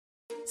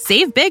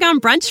Save big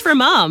on brunch for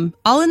mom,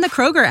 all in the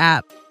Kroger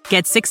app.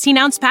 Get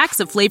 16-ounce packs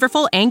of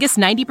flavorful Angus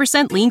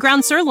 90% lean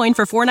ground sirloin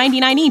for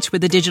 $4.99 each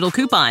with a digital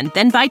coupon.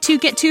 Then buy 2,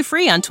 get 2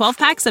 free on 12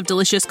 packs of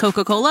delicious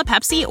Coca-Cola,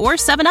 Pepsi, or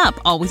 7-Up,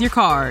 all with your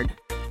card.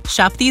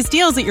 Shop these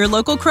deals at your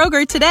local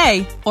Kroger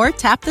today, or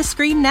tap the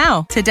screen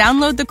now to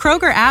download the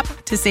Kroger app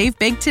to save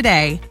big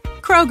today.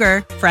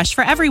 Kroger, fresh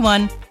for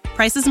everyone.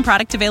 Prices and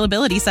product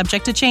availability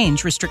subject to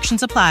change.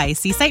 Restrictions apply.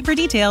 See site for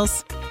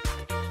details.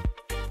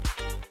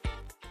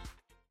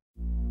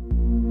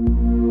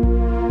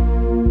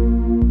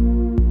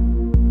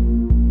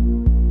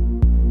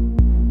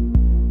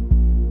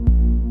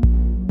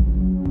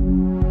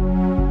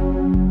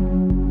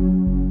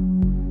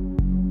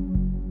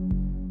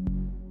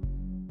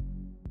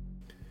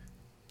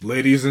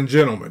 Ladies and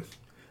gentlemen,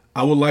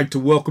 I would like to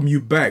welcome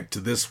you back to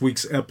this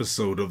week's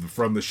episode of the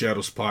From the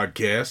Shadows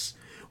podcast,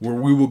 where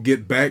we will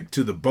get back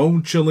to the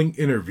bone-chilling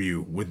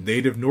interview with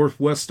native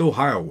Northwest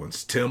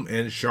Ohioans Tim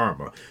and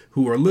Sharma,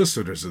 who are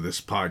listeners of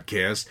this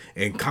podcast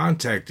and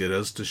contacted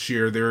us to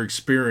share their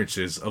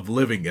experiences of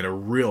living in a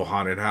real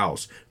haunted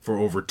house for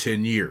over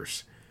 10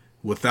 years.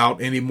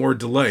 Without any more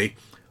delay,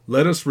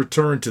 let us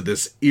return to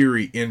this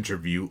eerie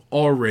interview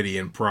already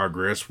in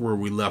progress where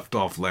we left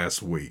off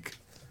last week.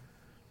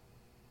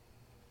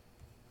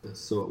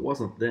 So it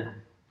wasn't them.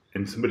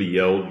 And somebody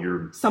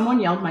yelled Someone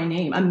yelled my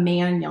name. A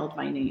man yelled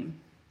my name.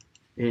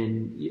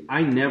 And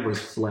I never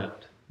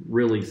slept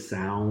really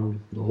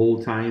sound the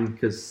whole time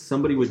because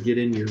somebody would get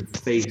in your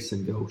face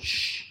and go,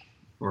 shh,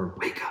 or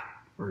wake up,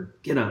 or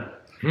get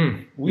up.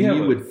 You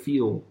would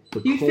feel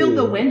the You'd feel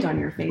the wind on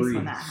your face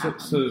when that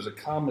happened. So there's a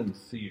common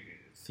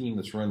theme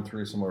that's run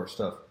through some of our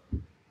stuff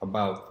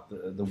about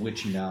the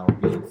witching hour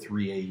being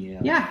 3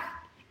 a.m. Yeah.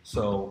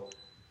 So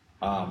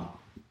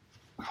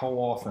how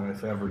often,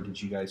 if ever,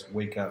 did you guys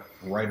wake up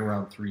right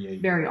around 3 a.m.?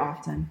 Very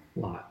often. A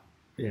lot.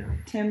 Yeah.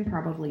 Tim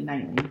probably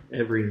nightly.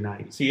 Every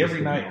night. See,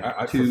 every night,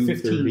 for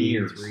 15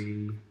 years,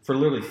 for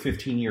literally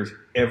 15 years,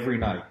 every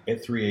night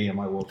at 3 a.m.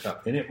 I woke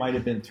up. And it might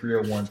have been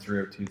 3:01,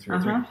 3:02,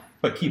 3:03.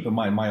 But keep in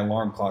mind, my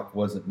alarm clock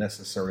wasn't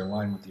necessarily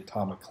aligned with the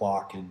atomic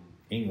clock in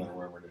England or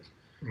wherever it is.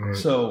 Right.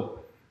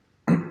 So,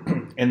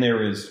 and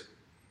there is,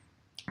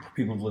 for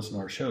people who've listened to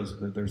our shows,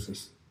 there's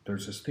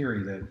this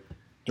theory that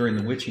during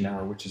the witching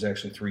hour, which is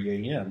actually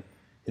 3 a.m.,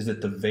 is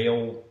that the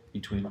veil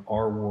between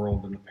our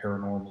world and the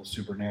paranormal,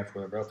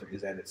 supernatural that are out there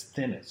is at its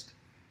thinnest.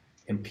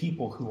 And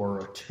people who are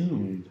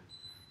attuned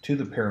to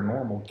the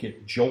paranormal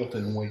get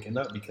jolted and waken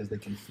up because they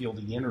can feel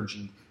the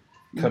energy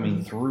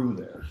coming through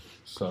there.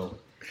 So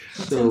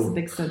Tim's a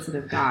big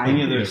sensitive guy.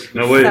 Wait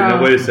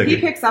a second.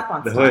 He picks up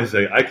on stuff. Wait a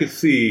second. I could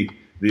see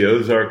the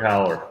Ozark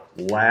Howler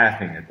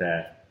laughing at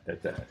that.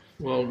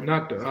 Well,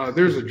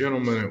 there's a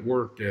gentleman at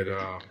work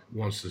that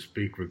wants to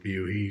speak with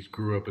you. He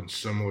grew up in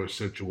similar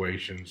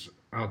situations.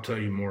 I'll tell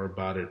you more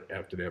about it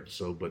after the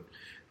episode, but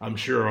I'm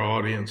sure our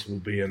audience will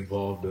be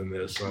involved in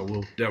this.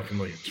 We'll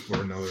definitely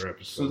explore another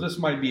episode. So this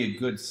might be a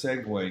good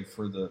segue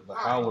for the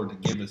Howler to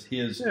give us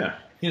his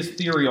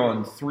theory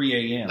on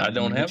 3 a.m. I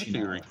don't have a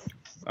theory.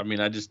 I mean,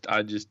 I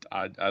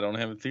don't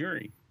have a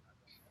theory.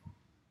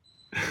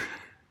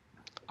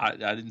 I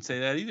didn't say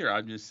that either.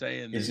 I'm just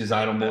saying. It's just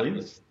I don't believe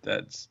it.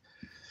 That's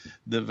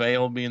the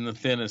veil being the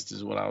thinnest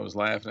is what I was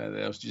laughing at.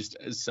 That was just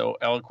so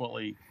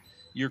eloquently.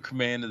 Your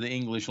command of the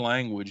English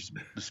language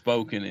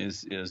spoken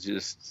is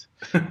just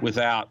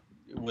without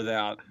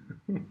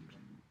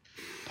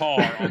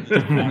par on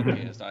this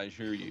podcast. I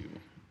assure you.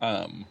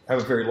 I have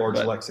a very large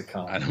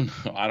lexicon.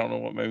 I don't know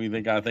what made me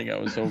think I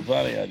was so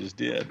funny. I just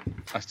did.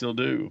 I still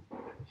do.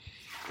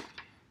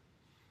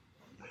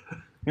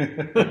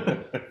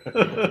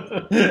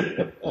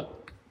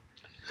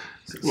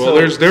 Well,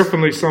 there's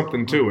definitely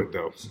something to it,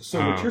 though. So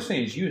what you're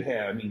saying is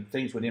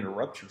things would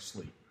interrupt your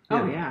sleep.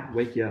 Oh, yeah.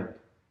 Wake you up.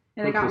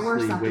 And it got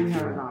worse after we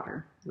had our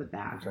daughter with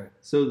that. Okay.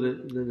 So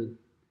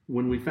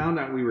when we found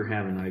out we were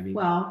having Ivy.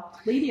 Well,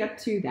 leading up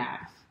to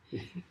that,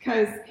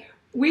 because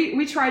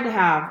we tried to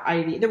have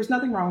Ivy. There was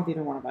nothing wrong with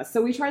either one of us.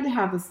 So we tried to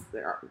have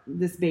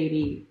this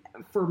baby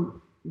for a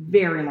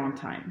very long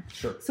time.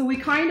 Sure. So we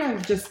kind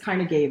of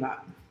gave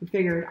up. We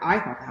figured, I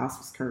thought the house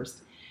was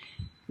cursed.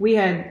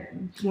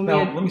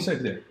 Let me say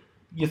that.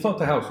 You thought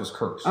the house was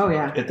cursed. Oh,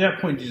 yeah. At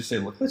that point, you just say,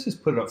 look, let's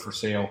just put it up for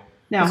sale.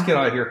 No. Let's get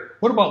out of here.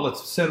 What about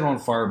let's set it on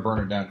fire, burn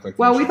it down quickly?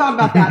 Well, we thought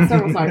about that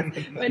several times.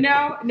 But no,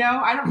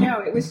 I don't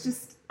know. It was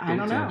just, I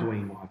don't know.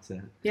 Dwayne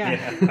Watson.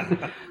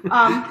 Yeah.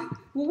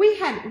 Well,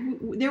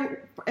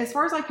 there, as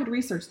far as I could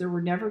research, there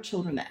were never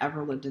children that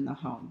ever lived in the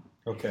home.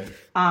 Okay.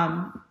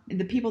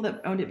 The people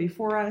that owned it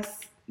before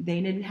us,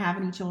 they didn't have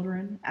any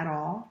children at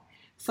all.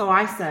 So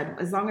I said,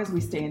 as long as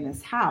we stay in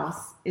this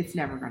house, it's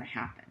never going to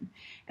happen.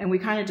 And we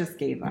kind of just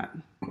gave up.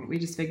 We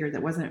just figured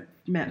that wasn't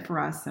meant for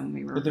us, and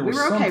we were okay with that. But there was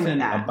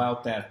something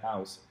about that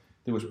house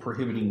that was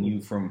prohibiting you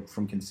from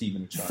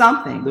conceiving a child.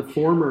 Something. The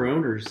former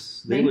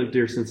owners, they lived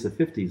here since the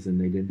 50s, and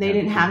they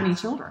didn't have any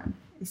children.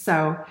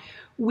 So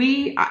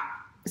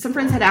some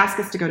friends had asked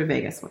us to go to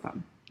Vegas with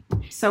them.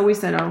 So we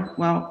said, oh,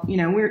 well,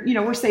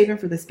 we're saving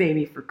for this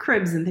baby for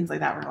cribs and things like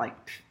that. We're like,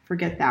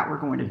 forget that. We're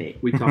going to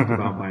Vegas. We talked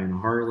about buying a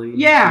Harley.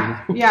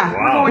 Yeah.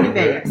 Wow. We're going to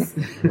Vegas.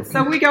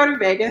 So we go to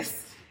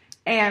Vegas.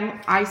 And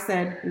I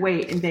said,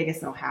 wait, in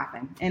Vegas it'll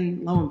happen.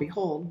 And lo and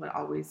behold, what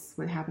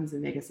happens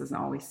in Vegas doesn't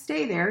always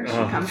stay there. She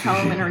comes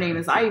home and her name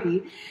is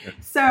Ivy.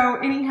 So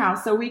anyhow,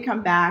 so we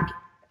come back,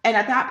 and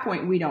at that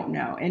point we don't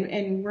know.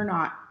 And we're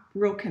not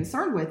real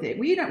concerned with it.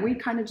 We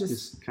kind of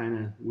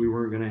we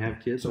weren't going to have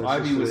kids. So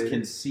Ivy was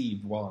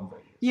conceived while in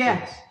Vegas.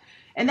 Yes.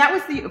 And that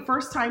was the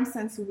first time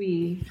since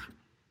we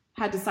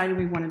had decided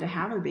we wanted to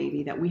have a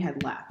baby that we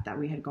had left, that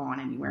we had gone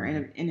anywhere.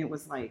 And it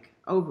was like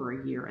over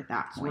a year at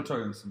that point. So we're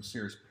talking some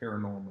serious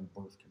paranormal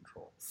birth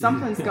control.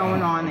 Something's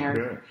going on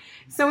there.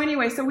 So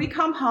anyway, so we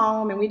come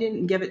home and we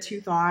didn't give it two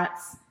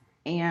thoughts.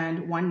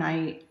 And one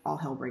night, all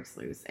hell breaks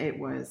loose. It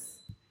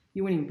was,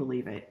 you wouldn't even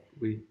believe it.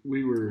 We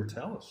were,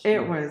 tell us.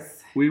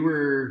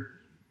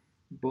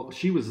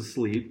 She was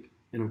asleep.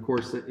 And of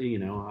course,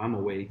 I'm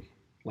awake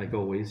like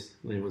always.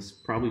 It was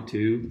probably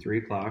 2, 3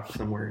 o'clock,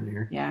 somewhere in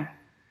there. Yeah.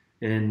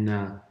 And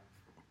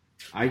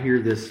I hear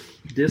this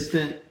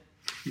distant,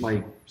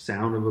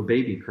 sound of a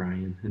baby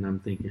crying, and I'm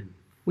thinking,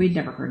 we'd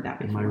never heard that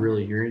before. am I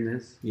really hearing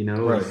this?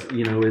 Right.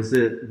 Is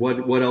it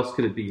what else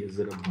could it be? Is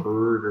it a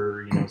bird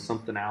or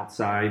something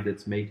outside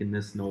that's making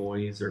this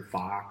noise, or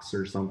fox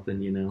or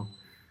something?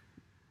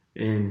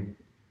 And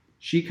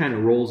she kind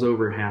of rolls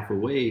over, half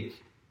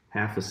awake,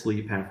 half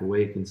asleep, half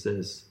awake, and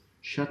says,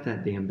 "Shut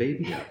that damn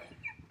baby up."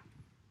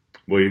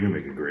 Well, you're going to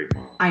make a great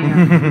mom. I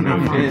know.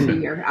 I'm on the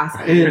year. And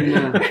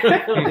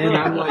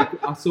I'm like,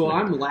 so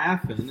I'm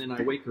laughing, and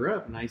I wake her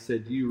up, and I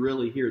said, "Do you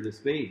really hear this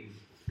baby?"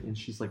 And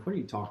she's like, "What are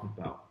you talking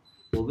about?"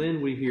 Well,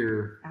 then we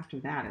hear, after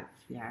that,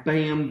 it's,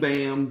 bam,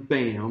 bam,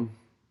 bam,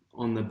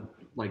 on the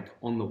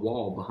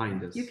wall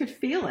behind us. You could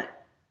feel it.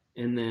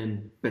 And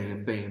then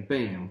bam, bam,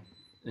 bam.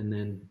 And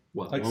then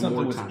what? Like one something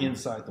more was time.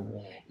 inside the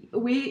wall.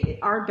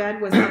 Our bed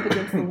was up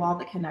against the wall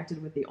that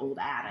connected with the old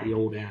attic.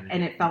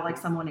 And it felt like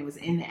someone was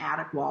in the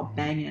attic wall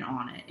banging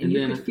on it. And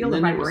you could feel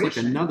the vibration. It was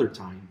like another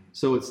time.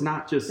 So it's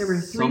not just there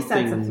were 3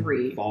 sets of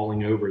 3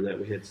 falling over that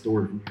we had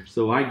stored in here.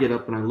 So I get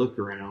up and I look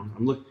around.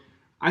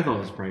 I thought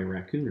it was probably a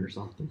raccoon or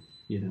something,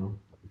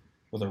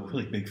 With a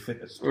really big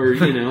fist. Or,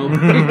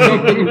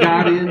 something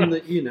got in a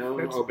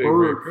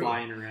bird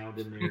flying around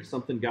in there.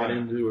 Something got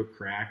into a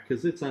crack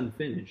because it's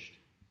unfinished.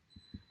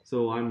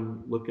 So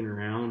I'm looking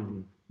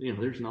around and,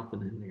 there's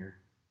nothing in there.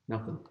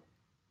 Nothing.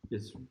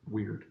 It's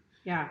weird.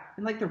 Yeah.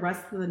 And the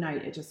rest of the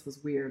night, it just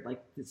was weird.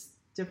 This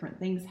different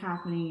things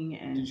happening.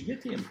 And did you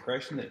get the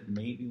impression that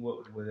maybe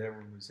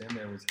whatever was in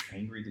there was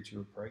angry that you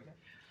were pregnant?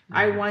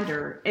 I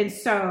wonder. And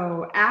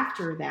so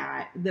after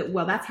that,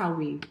 that's how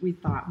we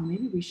thought, well,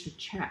 maybe we should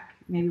check.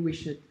 Maybe we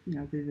should,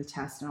 do the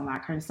test and all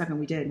that kind of stuff. And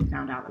we did, and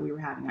found out that we were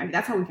having Ivy.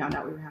 That's how we found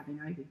out we were having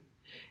Ivy.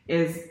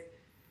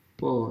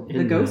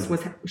 The ghost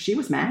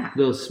was mad.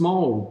 The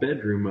small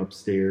bedroom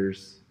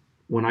upstairs,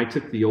 when I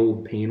took the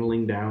old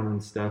paneling down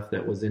and stuff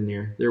that was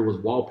in there was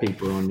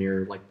wallpaper on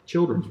there, like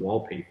children's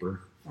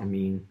wallpaper.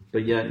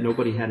 But yet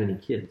nobody had any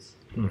kids.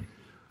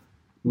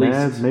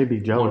 Dad may be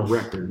jealous. On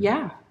record.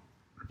 Yeah.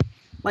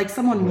 Like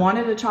someone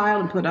wanted a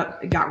child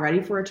and got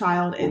ready for a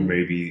child. Or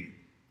maybe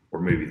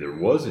there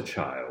was a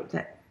child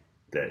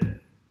that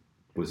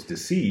was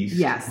deceased.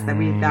 Yes,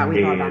 we thought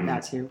about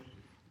that too.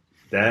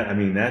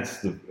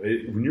 That's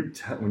when you're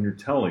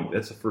telling,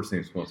 that's the first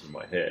thing that comes to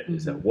my head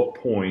is at what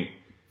point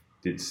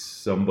did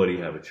somebody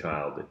have a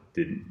child that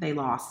they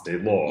lost.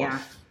 Yeah.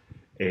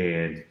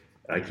 And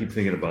I keep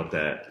thinking about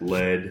that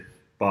lead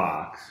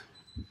box,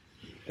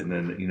 and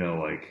then the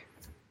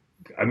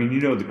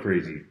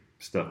crazy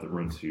stuff that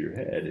runs through your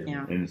head,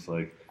 and it's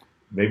like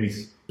maybe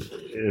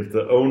if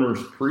the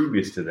owners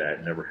previous to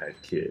that never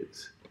had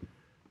kids,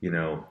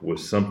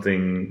 was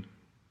something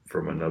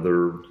from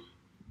another.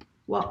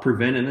 Well,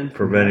 preventing them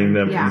from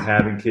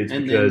having kids,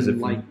 and because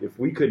if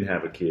we couldn't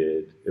have a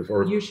kid,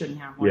 you shouldn't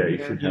have one. Yeah, you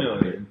shouldn't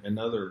have one.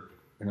 Another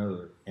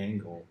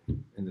angle,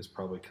 and this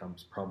probably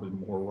comes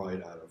more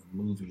right out of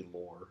movie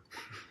lore,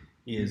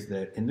 is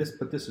that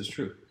but this is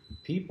true.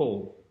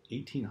 People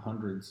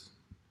 1800s,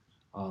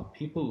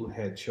 people who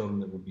had children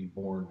that would be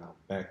born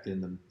back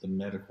then, the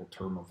medical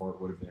term of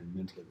art would have been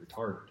mentally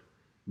retarded.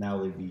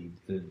 Now they'd be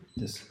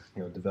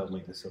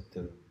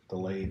developmentally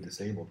delayed,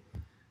 disabled.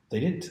 They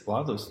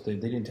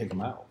didn't take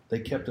them out. They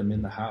kept them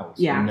in the house.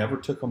 Yeah. They never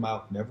took them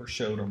out, never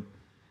showed them.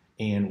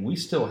 And we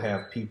still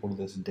have people to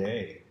this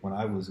day, when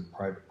I was in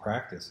private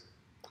practice,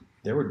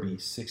 there would be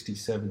 60,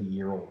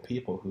 70-year-old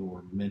people who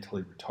were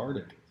mentally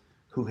retarded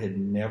who had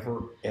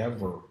never,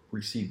 ever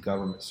received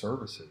government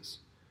services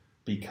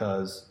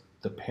because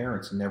the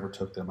parents never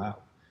took them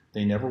out.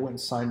 They never went and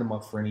signed them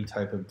up for any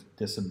type of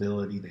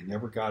disability. They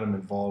never got them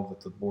involved with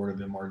the board of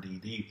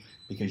MRDD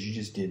because you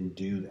just didn't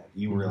do that.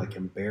 You were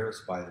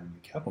embarrassed by them and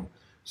you kept them.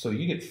 So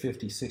you get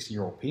 50,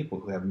 60-year-old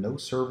people who have no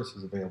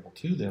services available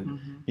to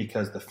them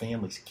because the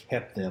families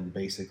kept them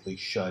basically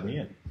shut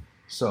in.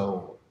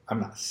 So I'm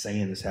not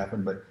saying this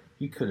happened, but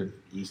you could have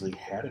easily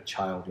had a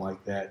child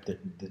like that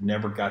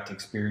never got to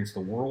experience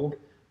the world,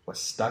 was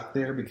stuck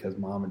there because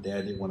mom and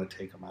dad didn't want to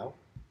take them out.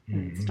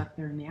 And it's stuck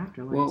there in the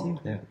afterlife too.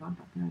 Yeah. About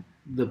that.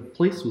 The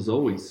place was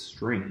always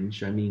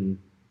strange. I mean,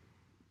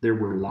 there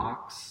were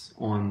locks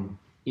on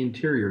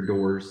interior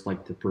doors,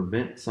 like to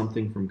prevent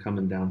something from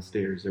coming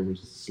downstairs. There was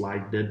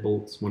slide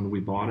deadbolts when we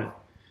bought it.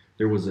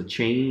 There was a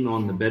chain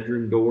on the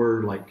bedroom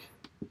door, like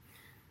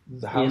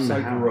the house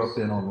I grew up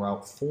in on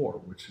Route 4,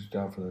 which is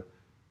down for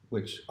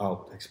which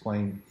I'll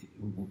explain,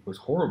 was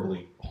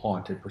horribly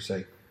haunted per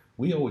se.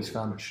 We always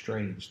found it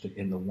strange that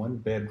in the one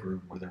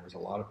bedroom where there was a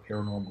lot of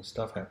paranormal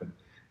stuff happening,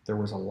 there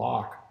was a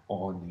lock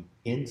on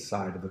the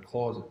inside of the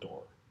closet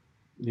door.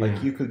 Yeah.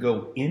 Like you could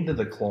go into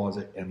the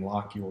closet and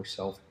lock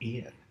yourself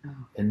in,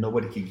 and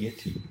nobody could get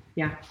to you.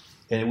 Yeah.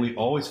 And we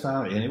always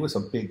found it, and it was a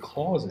big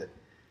closet.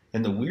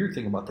 And the weird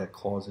thing about that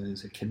closet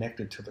is it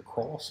connected to the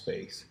crawl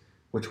space,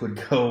 which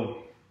would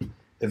go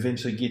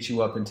eventually get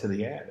you up into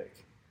the attic.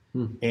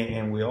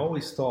 And we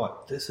always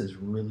thought, this is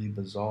really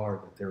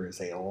bizarre that there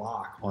is a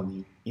lock on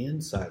the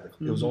inside.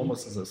 It was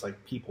almost as if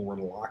like people were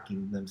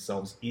locking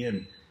themselves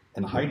in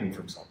and hiding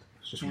from something.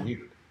 It's just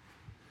weird.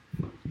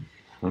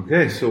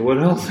 Okay, so what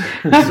else?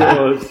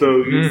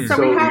 So we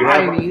have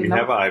Ivy. You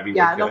have Ivy.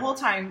 Yeah, the whole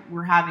time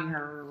we're having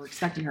her, we're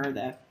expecting her.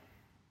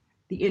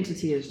 The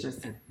entity is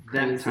just at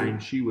that time.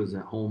 She was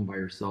at home by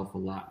herself a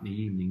lot in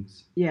the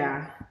evenings.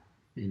 Yeah,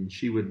 and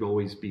she would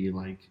always be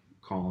like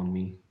calling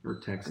me or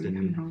texting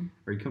me.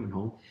 Are you coming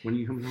home? When are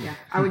you coming home? Yeah,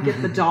 I would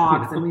get the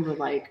dogs and we would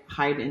like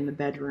hide in the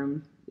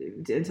bedroom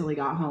until he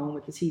got home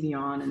with the TV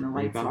on and the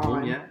lights on.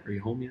 Home yet? Are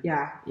you home yet?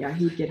 Yeah,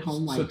 he'd get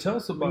home like. So tell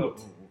us about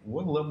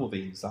what level of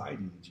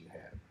anxiety did you have?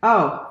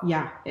 Oh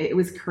yeah, it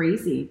was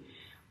crazy.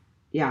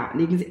 Yeah,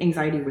 the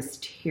anxiety was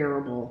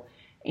terrible.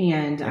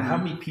 And how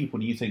many people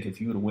do you think,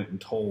 if you would have went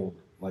and told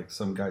like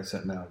some guy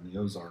sitting out in the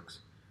Ozarks,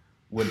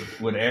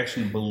 would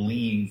actually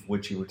believe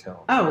what you were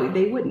telling them? Oh,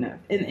 they wouldn't have.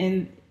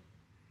 And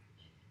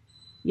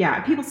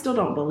yeah, people still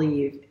don't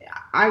believe.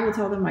 I will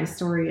tell them my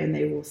story and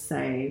they will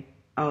say,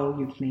 oh,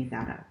 you've made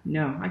that up.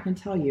 No, I can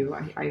tell you.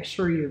 I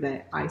assure you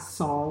that I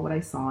saw what I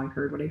saw. I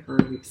heard what I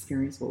heard. We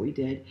experienced what we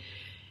did.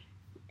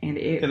 And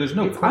there's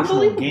no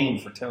personal gain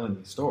for telling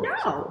these stories.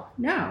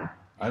 No.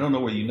 I don't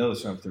know whether you know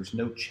this or not, but there's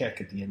no check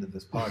at the end of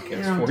this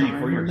podcast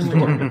for your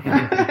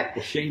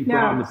story. Shane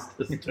promised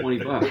us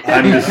 $20.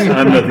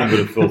 I'm nothing but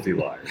a filthy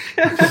liar.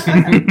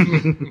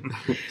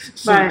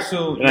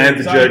 So and I have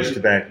the judge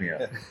to back me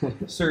up.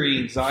 So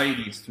your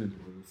anxiety is through the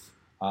roof.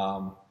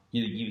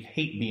 You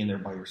hate being there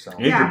by yourself.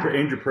 And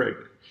you're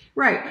pregnant.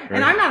 Right.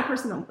 And I'm not a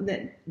person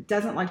that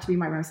doesn't like to be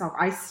by myself.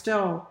 I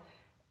still...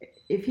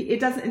 it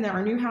doesn't, in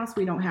our new house,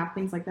 we don't have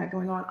things like that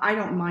going on. I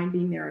don't mind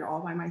being there at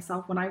all by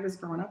myself. When I was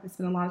growing up, I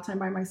spent a lot of time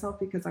by myself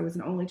because I was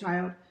an only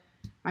child.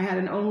 I had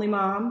an only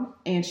mom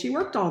and she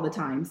worked all the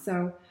time.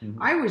 So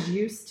I was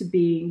used to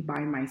being by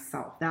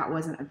myself. That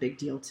wasn't a big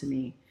deal to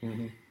me.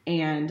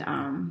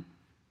 And,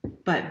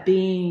 but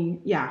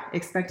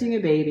expecting a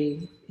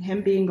baby,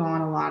 him being gone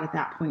a lot at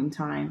that point in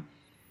time.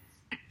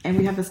 And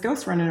we have this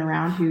ghost running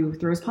around who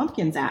throws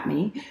pumpkins at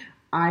me.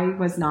 I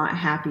was not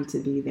happy to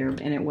be there,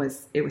 and it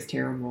was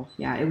terrible.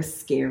 Yeah, it was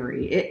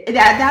scary.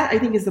 That I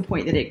think is the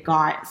point, that it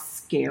got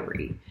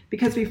scary,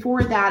 because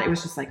before that it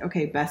was just like,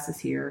 okay, Bess is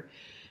here.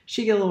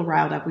 She'd get a little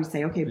riled up. We'd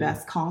say, okay,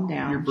 Bess, calm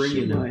down. You're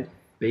bringing a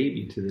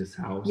baby to this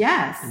house.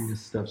 Yes, and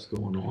this stuff's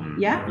going on.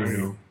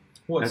 Yes.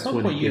 Well, at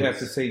some point you have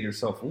to say to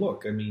yourself,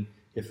 look, I mean,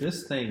 if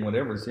this thing,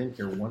 whatever's in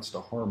here, wants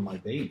to harm my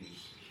baby,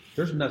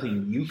 there's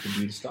nothing you can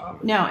do to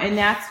stop it. No, and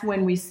that's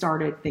when we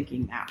started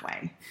thinking that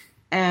way.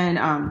 And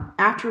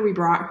after we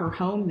brought her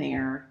home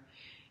there,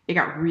 it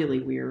got really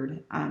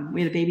weird.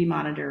 We had a baby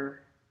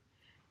monitor.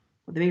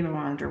 Well, the baby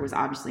monitor was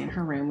obviously in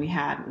her room. We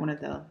had one of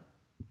the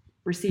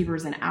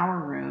receivers in our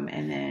room,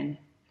 and then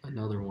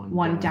another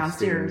one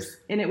downstairs.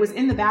 And it was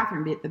in the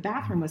bathroom. The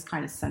bathroom was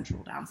kind of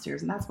central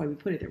downstairs, and that's why we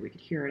put it there. We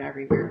could hear it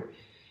everywhere.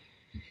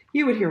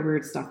 You would hear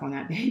weird stuff on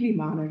that baby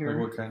monitor.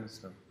 Like what kind of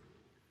stuff?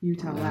 You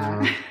tell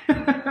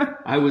that.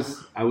 I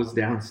was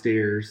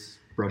downstairs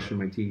brushing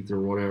my teeth or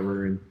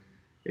whatever,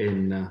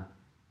 and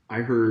I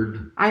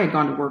heard... I had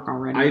gone to work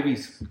already.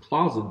 Ivy's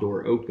closet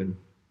door open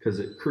because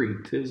it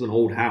creaked. It was an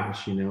old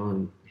house,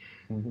 and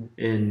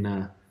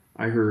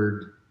I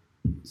heard,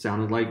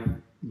 sounded like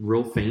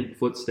real faint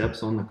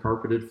footsteps on the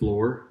carpeted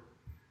floor,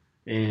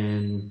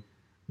 and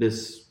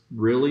this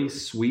really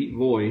sweet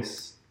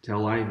voice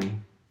tell Ivy,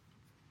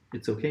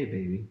 "It's okay,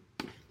 baby.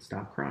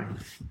 Stop crying."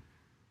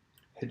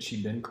 Had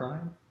she been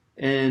crying?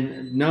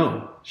 And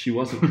no, she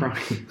wasn't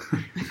crying.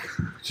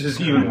 Which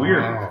is even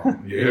weird.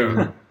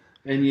 Yeah.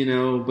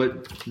 And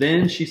but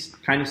then she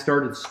kind of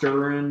started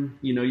stirring.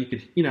 You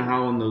could,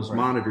 how on those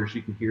monitors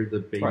you can hear the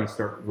baby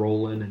start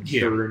rolling and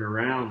stirring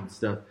around and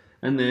stuff.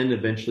 And then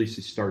eventually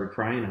she started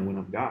crying. I went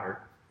up and got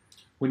her.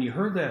 When you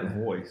heard that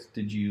voice,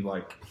 did you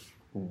like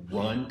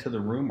run to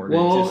the room, or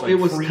it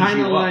was kind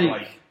of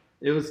like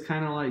it was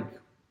kind of like,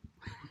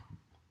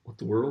 what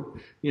the world,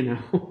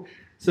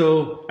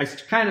 So I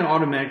kind of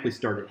automatically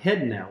started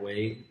heading that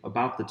way.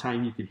 About the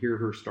time you could hear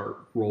her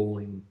start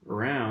rolling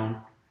around,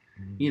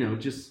 you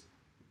just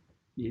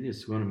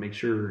want to make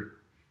sure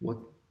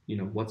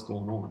what's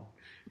going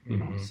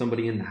on.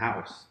 Somebody in the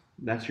house,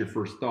 that's your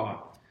first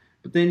thought.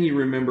 But then you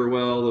remember,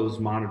 well, those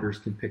monitors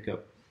can pick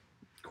up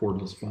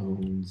cordless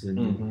phones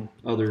and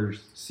other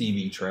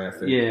CV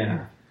traffic.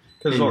 Yeah.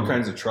 Because there's all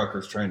kinds of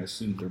truckers trying to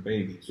soothe their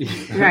babies.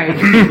 Right.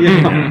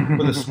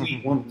 With a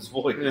sweet woman's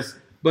voice.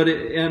 But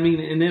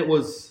it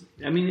was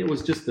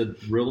just a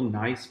real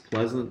nice,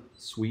 pleasant,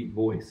 sweet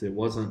voice. It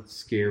wasn't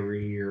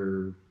scary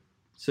or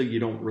so you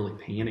don't really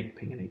panic,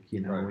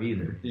 right.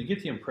 either. Did you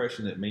get the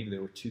impression that maybe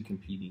there were two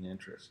competing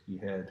interests? You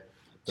had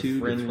the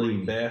friendly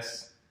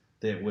Bess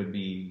that would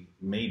be,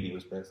 maybe it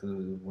was Bess,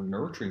 that were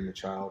nurturing the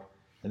child,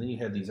 and then you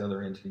had these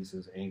other entities that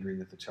was angry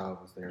that the child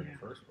was there in the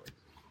first place.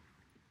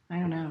 I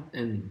don't know.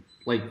 And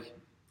like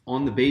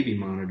on the baby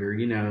monitor,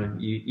 you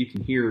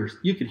can hear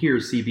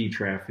CB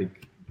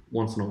traffic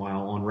once in a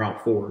while on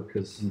Route 4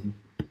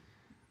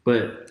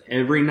 but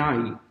every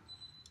night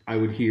I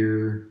would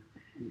hear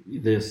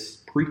this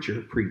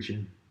preacher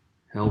preaching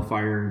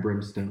hellfire and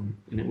brimstone,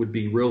 and it would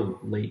be real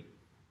late,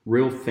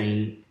 real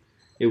faint.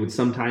 It would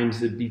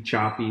sometimes be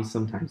choppy,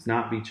 sometimes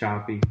not be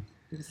choppy.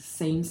 It was the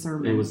same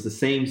sermon. It was the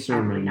same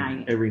sermon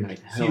every night.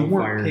 So you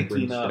weren't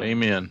picking up.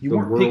 Amen. You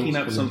weren't picking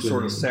up some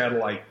sort of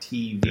satellite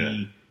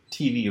TV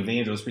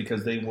evangelist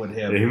because they would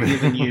have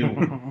given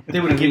you. They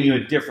would have given you a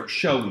different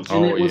show.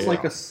 And it was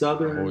like a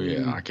southern. Oh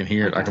yeah, I can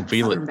hear it. I can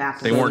feel it.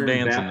 Baptist. They weren't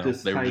dancing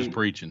Baptist though. They were just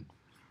preaching.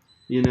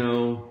 You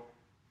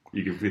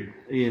can feel.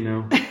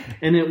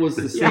 And it was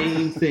the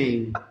same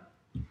thing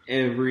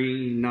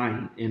every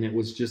night, and it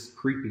was just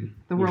creepy.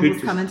 The world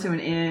was coming to an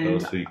end. Oh,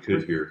 so you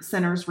could hear.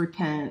 Sinners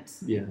repent.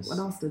 Yes. What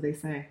else did they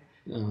say?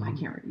 I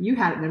can't remember. You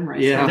had it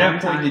memorized. Yeah. At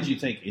that point, did you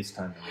think it's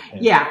time to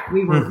repent? Yeah,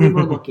 we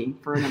were looking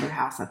for another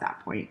house at that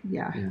point.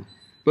 Yeah.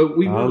 But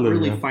we weren't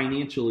really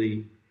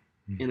financially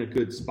in a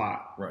good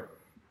spot. Right.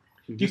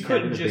 You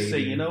couldn't just say,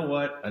 you know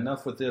what,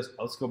 enough with this.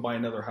 Let's go buy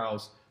another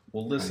house.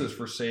 Well, this is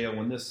for sale.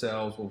 When this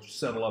sells, we'll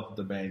settle up at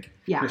the bank.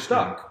 Yeah. You're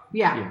stuck.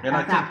 Yeah. And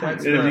I think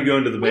that's. And if you go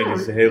into the bank and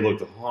say, "Hey, look,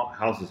 the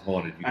house is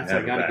haunted. You can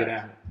have it back." Get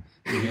out.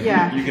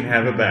 Yeah. You can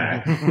have it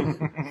back.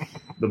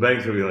 The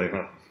banks will be like,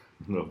 "Huh."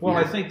 No. Well,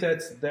 I think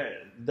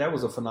that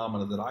was a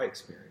phenomenon that I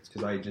experienced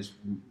because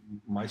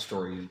my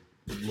story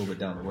a little bit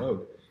down the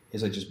road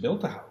is I just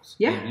built a house.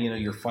 Yeah.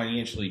 And, you're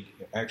financially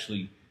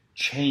actually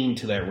chained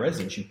to that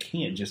residence. You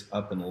can't just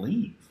up and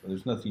leave.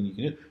 There's nothing you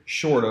can do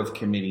short of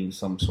committing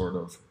some sort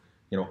of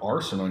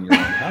arson on your own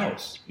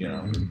house,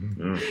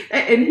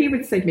 And he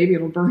would say maybe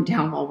it'll burn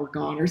down while we're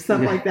gone or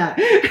something like that.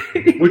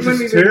 Which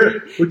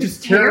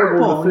is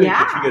terrible to think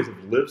that you guys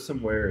have lived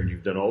somewhere and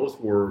you've done all this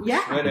work. Yeah.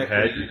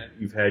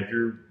 You've had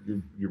your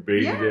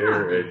baby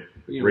there and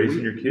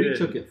raising your kid. We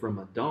took it from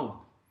a dump,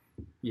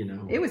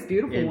 It was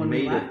beautiful when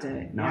we left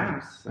it.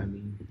 Nice. Yeah.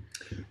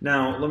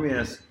 Now let me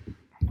ask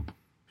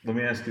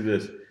you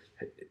this: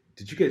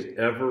 did you guys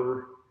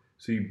ever?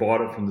 So you bought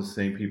it from the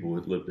same people who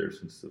had lived there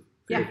since the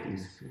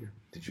 50s. Yeah.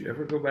 Did you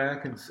ever go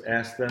back and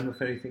ask them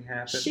if anything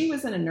happened? She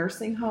was in a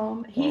nursing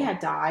home. He had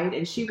died,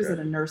 and she was in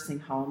a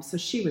nursing home, so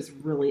she was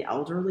really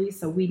elderly,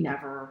 so we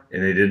never...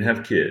 And they didn't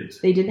have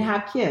kids? They didn't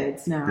have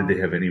kids, no. Did they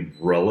have any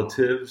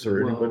relatives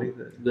or anybody?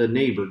 The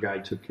neighbor guy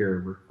took care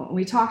of her.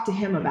 We talked to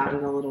him about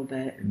it a little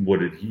bit. And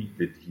what did he...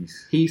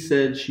 He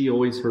said she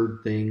always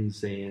heard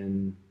things,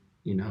 and,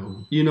 you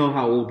know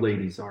how old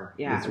ladies are.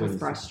 Yeah, it was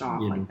brushed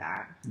off like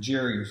that.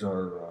 Jerry's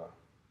our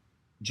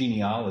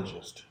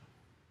genealogist.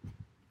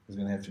 Is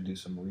going to have to do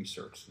some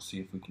research to see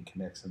if we can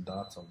connect some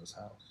dots on this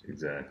house.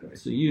 Exactly.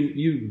 So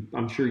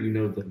I'm sure you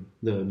know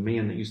the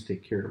man that used to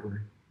take care of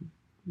her.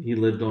 He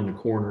lived on the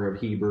corner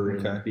of Heber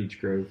and Beech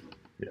Grove.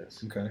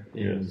 Yes. Okay.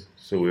 Yes.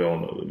 So we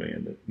all know the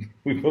man that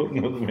we both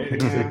know the man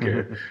that took care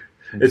of.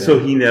 And so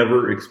he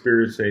never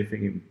experienced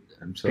anything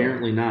himself.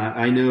 Apparently not.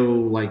 I know,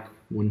 like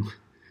when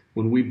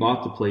we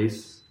bought the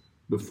place,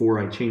 before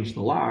I changed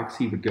the locks,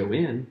 he would go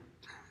in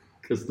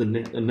because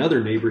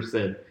another neighbor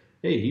said,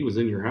 "Hey, he was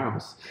in your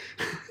house."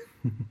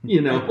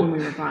 Like when we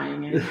were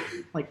buying it,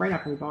 like right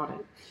after we bought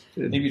it.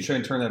 Maybe you try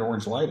and turn that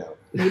orange light out.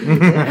 Maybe you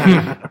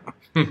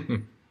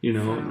did.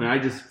 And I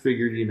just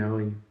figured, he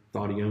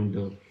thought he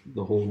owned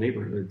the whole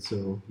neighborhood,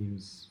 so he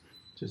was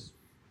just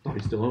thought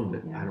he still owned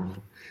it. Yeah. I don't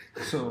know.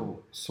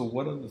 So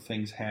what other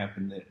things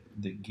happened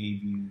that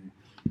gave you?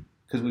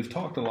 Because we've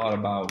talked a lot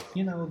about,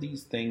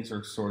 these things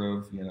are sort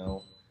of,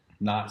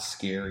 not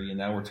scary, and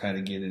now we're trying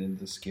to get it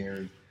into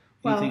scary.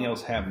 Anything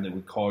else happened that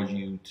would cause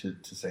you to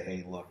say,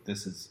 "Hey, look,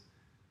 this is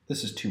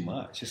too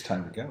much. It's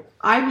time to go"?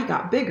 Ivy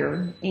got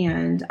bigger,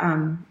 and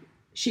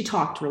she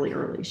talked really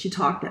early. She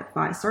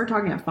started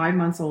talking at 5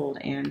 months old,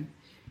 and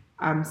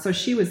so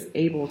she was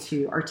able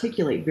to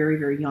articulate very,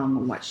 very young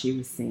on what she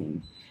was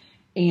seeing.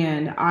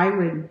 And I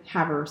would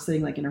have her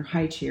sitting like in her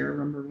high chair. I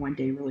remember one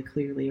day really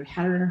clearly. I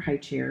had her in her high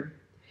chair.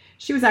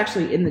 She was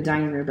actually in the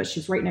dining room, but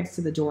she's right next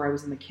to the door. I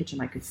was in the kitchen.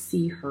 I could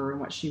see her and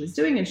what she was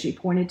doing, and she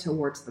pointed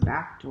towards the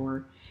back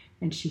door.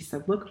 And she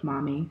said, "Look,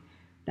 Mommy,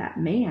 that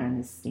man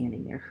is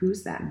standing there.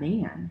 Who's that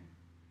man?"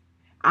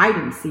 I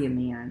didn't see a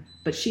man,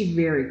 but she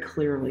very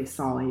clearly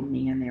saw a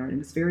man there. And it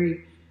was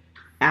very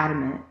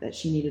adamant that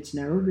she needed to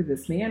know who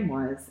this man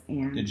was.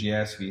 And did you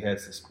ask if he had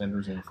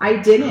suspenders in? I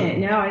didn't.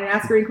 No, I didn't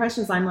ask her any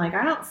questions. I'm like,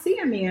 I don't see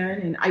a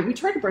man, and we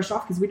tried to brush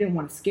off because we didn't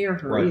want to scare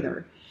her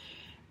either.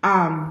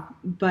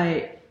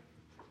 But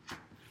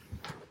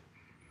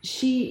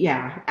she,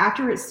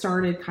 after it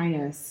started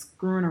kind of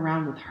screwing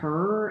around with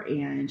her,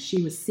 and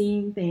she was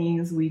seeing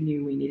things, we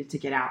knew we needed to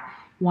get out.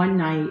 One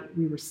night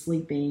we were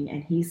sleeping,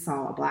 and he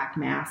saw a black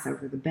mass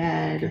over the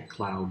bed. Like a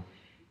cloud.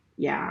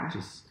 Yeah.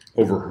 Just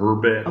over her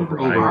bed? Over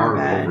our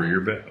bed. Over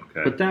your bed,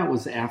 okay. But that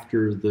was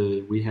after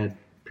we had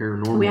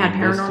paranormal. We had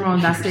paranormal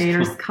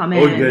investigators come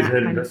in and that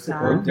kind of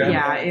stuff.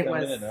 Yeah, it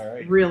was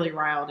really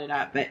riled it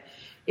up. But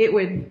it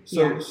would.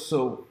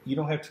 So you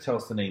don't have to tell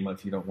us the name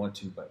if you don't want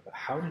to. But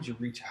how did you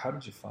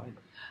find him?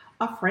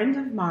 A friend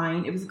of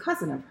mine. It was a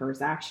cousin of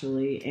hers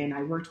actually, and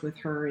I worked with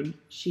her, and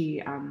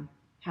she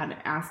had to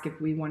ask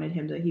if we wanted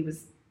him to. He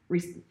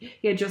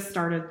had just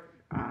started.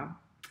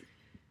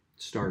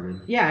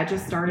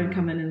 Just started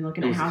coming and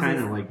looking at houses. It was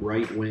kind of like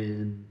right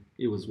when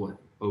it was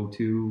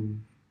 02.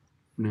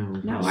 No,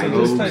 so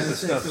this type of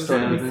stuff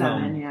started to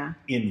become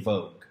in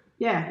vogue.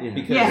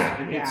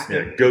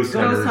 Because Ghost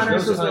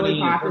Hunters was really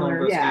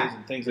popular.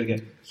 And things like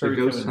that. So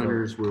Ghost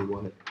Hunters were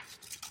what?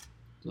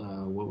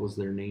 What was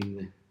their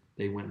name?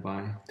 They went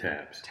by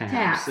Taps,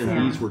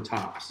 and these were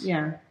Tops.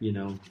 Yeah,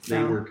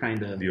 they were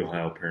kind of the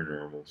Ohio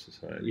Paranormal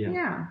Society.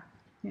 Yeah.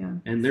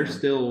 And they're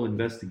still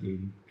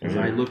investigating because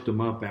I looked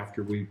them up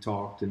after we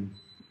talked, and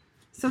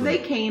so they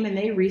came and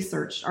they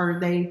researched, or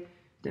they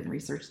didn't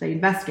research. They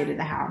investigated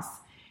the house,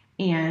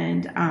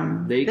 and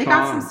they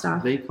got some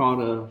stuff. They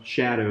caught a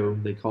shadow.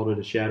 They called it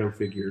a shadow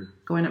figure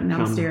going up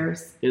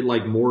downstairs. It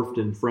like morphed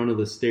in front of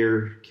the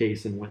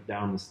staircase and went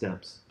down the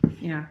steps.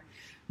 Yeah.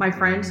 My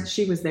friend,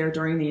 she was there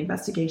during the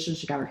investigation.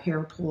 She got her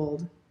hair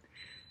pulled.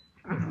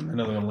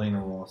 Another Elena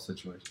Ross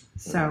situation.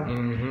 So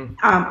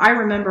I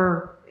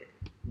remember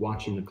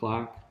watching the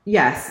clock.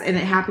 Yes, and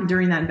it happened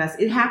during that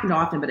It happened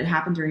often, but it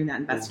happened during that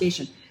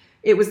investigation.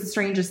 It was the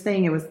strangest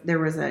thing. It was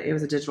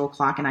a digital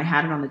clock, and I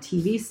had it on the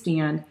TV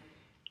stand,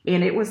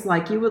 and it was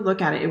like you would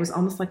look at it. It was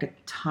almost like a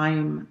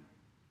time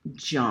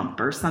jump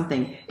or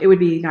something. It would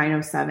be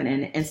 9:07,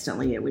 and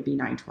instantly it would be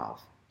 9:12.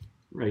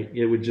 Right.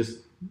 It would just,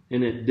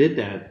 and it did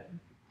that.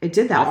 It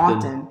did that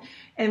often.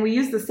 And we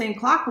used the same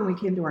clock when we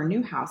came to our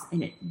new house,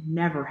 and it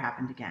never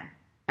happened again,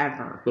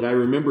 ever. But I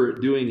remember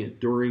doing it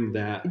during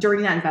that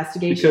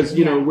investigation. Because,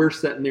 we're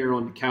sitting there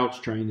on the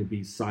couch trying to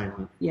be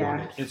silent.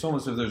 Yeah. It's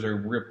almost as if there's a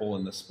ripple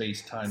in the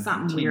space-time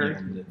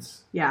continuum. Weird.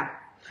 Are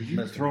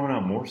you throwing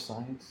out more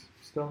science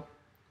stuff?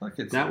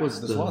 There's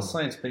a lot of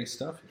science-based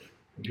stuff here.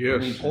 Yes. I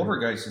mean,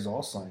 Poltergeist is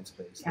all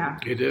science-based. Yeah.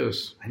 It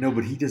is. I know,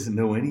 but he doesn't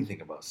know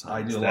anything about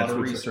science. I do a lot of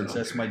research.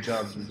 That's my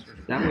job.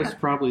 That was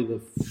probably the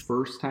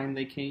first time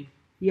they came.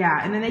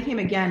 Yeah, and then they came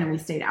again, and we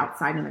stayed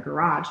outside in the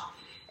garage.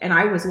 And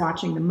I was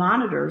watching the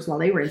monitors while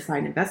they were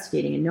inside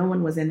investigating, and no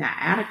one was in that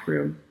attic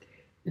room.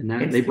 And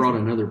they brought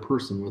another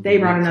person with them. They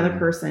brought another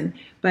person.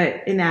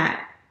 But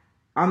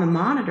on the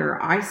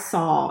monitor, I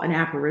saw an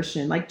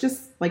apparition,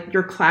 just like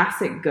your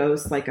classic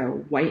ghost, like a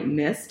white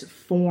mist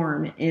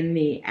form in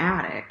the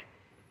attic.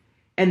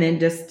 And then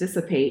just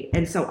dissipate.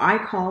 And so I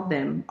called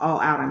them all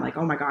out. I'm like,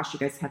 oh my gosh, you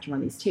guys have to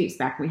run these tapes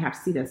back. We have to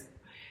see this.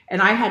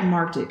 And I had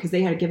marked it because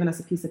they had given us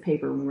a piece of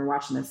paper when we were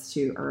watching this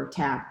or a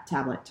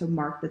tablet to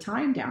mark the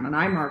time down. And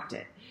I marked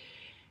it.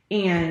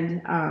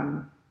 And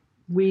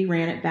we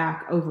ran it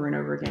back over and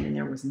over again. And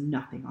there was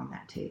nothing on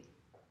that tape.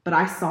 But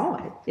I saw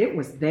it. It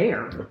was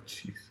there. Oh,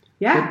 jeez.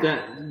 Yeah. But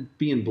that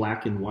being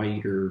black and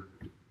white or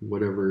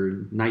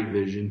whatever, night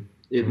vision.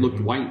 It looked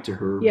white to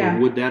her, but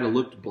would that have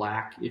looked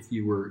black if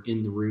you were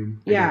in the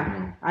room? I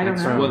don't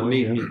know. That's what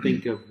made me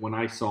think of when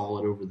I saw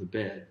it over the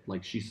bed.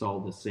 Like she saw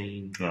the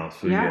same you're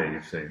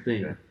saying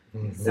thing. Yeah.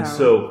 Mm-hmm. And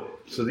so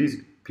these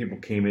people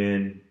came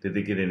in. Did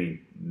they get any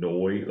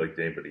noise? Like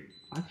anybody?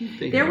 I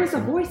think there was a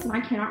voice, and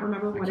I cannot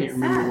remember what it said. I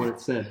can't remember what it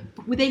said.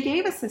 Well, they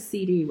gave us a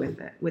CD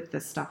with the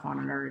stuff on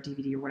it, or a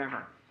DVD or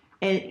whatever.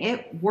 And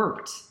it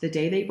worked. The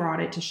day they brought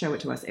it to show it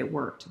to us, it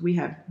worked. We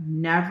have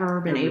never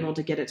been able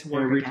to get it to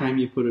work Every again. time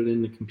you put it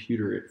in the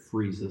computer, it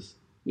freezes.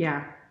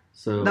 Yeah.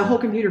 So the whole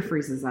computer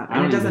freezes up.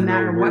 And it doesn't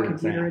matter what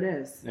computer it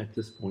is. At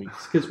this point.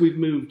 Because we've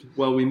moved.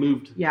 Well, we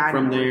moved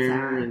from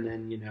there, and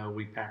then,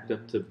 we packed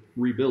up to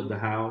rebuild the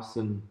house.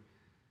 And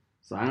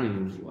so I don't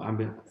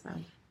even...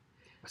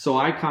 So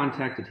I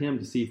contacted him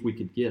to see if we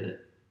could get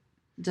it.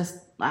 Just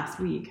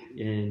last week.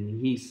 And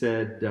he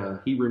said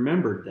he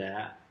remembered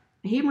that.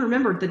 He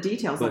remembered the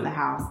details of the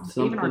house.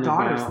 Even our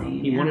daughter's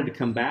name. He wanted to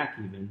come back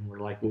even. We're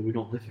like, well, we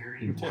don't live there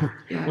anymore.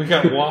 We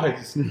got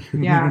wise.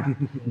 Yeah.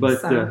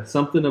 But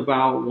something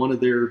about one of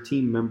their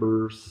team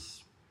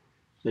members,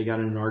 they got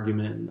in an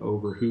argument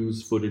over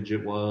whose footage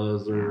it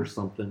was or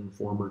something,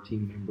 former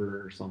team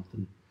member or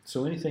something.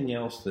 So anything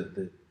else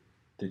that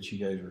you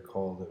guys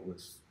recall that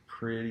was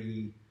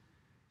pretty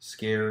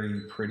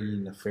scary, pretty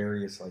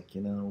nefarious,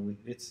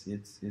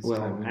 it's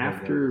well,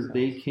 after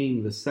they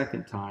came the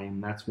second time,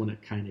 that's when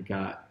it kind of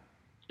got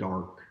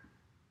dark.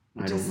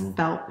 It just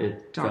felt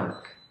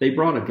dark. They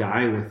brought a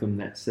guy with them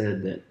that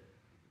said that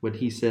what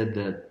he said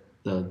that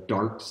the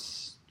dark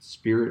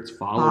spirits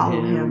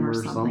followed him or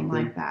something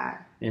like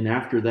that. And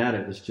after that,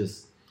 it was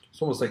just.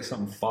 It's almost like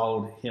something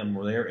followed him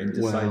there and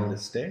decided to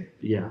stay.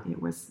 Yeah.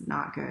 It was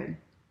not good.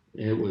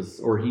 It was,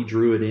 or he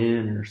drew it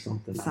in or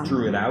something.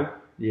 Drew it out?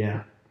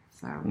 Yeah.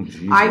 So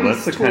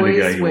that's the kind of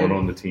guy you want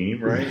on the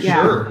team, right?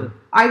 Yeah. Sure.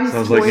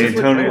 Sounds like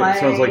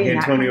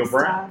Antonio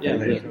Brown. Yeah,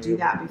 they didn't do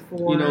that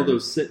before. You know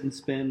those sit and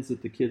spins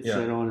that the kids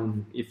sit on,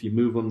 and if you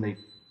move them,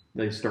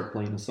 they start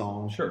playing a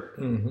song. Sure.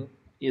 Mm-hmm.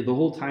 Yeah, the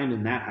whole time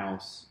in that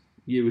house,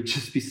 you would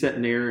just be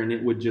sitting there, and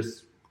it would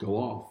just go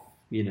off.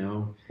 You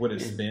know, would it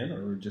spin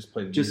or just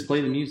play the music? Just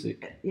play the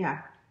music.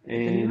 Yeah. And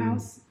the new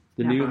house?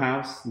 The new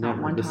house,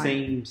 never. The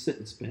same sit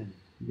and spin,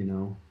 you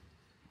know.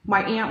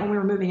 My aunt, when we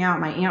were moving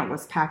out, my aunt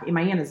was packing.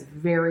 My aunt is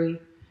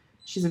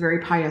she's a very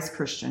pious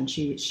Christian.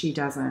 She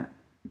doesn't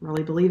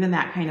really believe in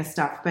that kind of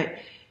stuff, but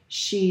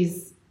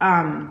she's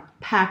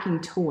packing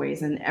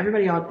toys, and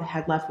everybody all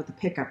had left with the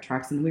pickup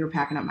trucks, and we were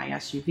packing up my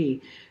SUV.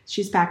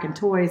 She's packing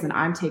toys, and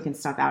I'm taking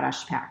stuff out as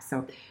she packs.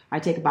 So I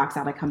take a box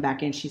out, I come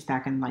back in, she's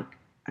packing like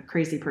a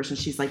crazy person.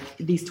 She's like,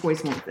 these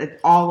toys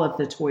all of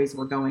the toys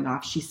were going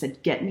off. She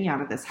said, get me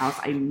out of this house.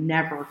 I'm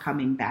never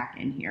coming back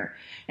in here.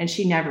 And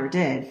she never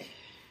did.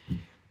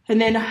 And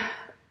then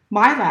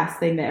my last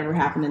thing that ever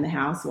happened in the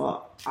house,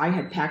 well, I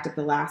had packed up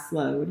the last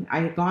load. I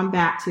had gone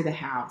back to the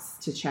house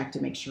to check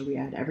to make sure we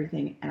had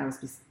everything. And I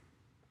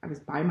was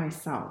by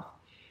myself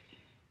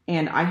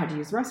and I had to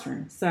use the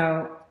restroom.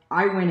 So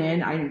I went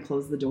in, I didn't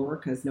close the door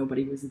because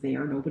nobody was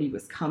there. Nobody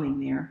was coming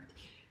there.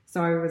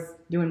 So I was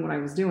doing what I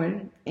was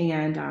doing,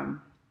 and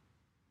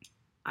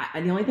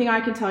the only thing I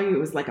can tell you, it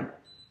was like a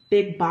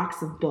big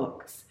box of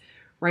books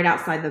right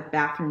outside the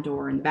bathroom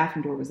door, and the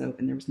bathroom door was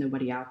open. There was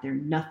nobody out there,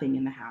 nothing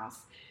in the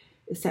house.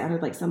 It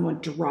sounded like someone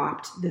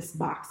dropped this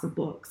box of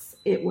books.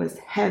 It was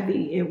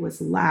heavy. It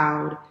was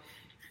loud.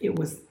 It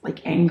was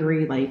like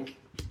angry. Like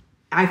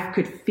I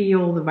could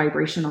feel the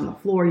vibration on the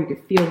floor. You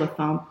could feel the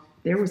thump.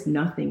 There was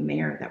nothing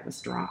there that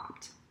was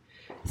dropped.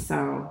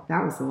 So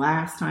that was the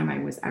last time I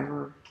was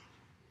ever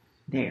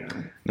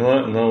there.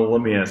 No,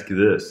 let me ask you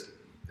this.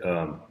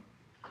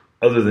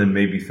 Other than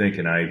maybe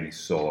thinking Ivy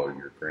saw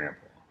your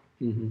grandpa,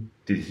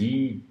 did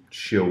he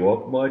show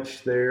up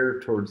much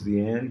there towards the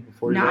end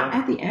before you Not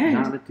at the end.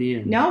 Not at the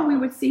end. No, we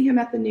would see him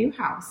at the new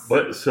house.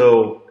 But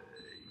so,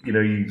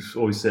 you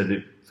always said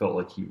it felt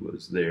like he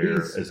was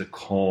there as a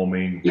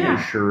calming,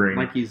 reassuring.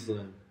 Like he's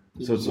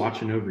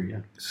watching over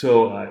you.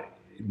 So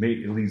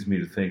it leads me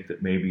to think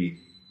that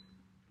maybe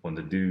when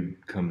the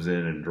dude comes in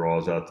and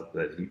draws out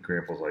that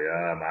Grandpa's like,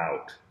 I'm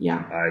out.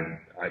 Yeah.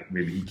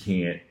 Maybe he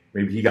can't.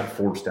 Maybe he got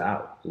forced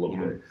out a little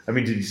bit. I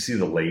mean, did you see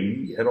the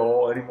lady at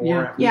all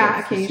anymore?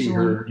 Yeah,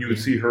 occasionally. You would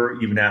see her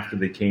even after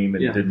they came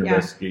and did an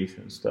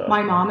investigation and stuff.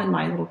 My mom and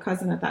my little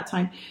cousin at that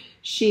time,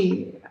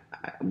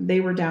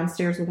 they were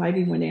downstairs with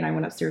Ivy one day, and I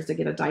went upstairs to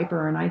get a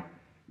diaper, and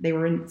they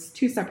were in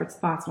two separate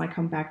spots. When I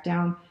come back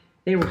down,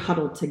 they were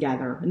huddled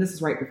together, and this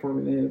is right before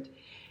we moved.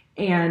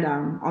 And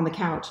on the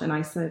couch, and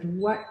I said,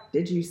 what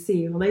did you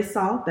see? Well, they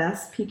saw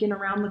Bess peeking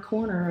around the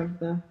corner of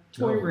the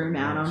toy room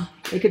at them.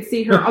 They could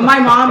see her. My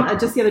mom,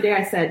 just the other day,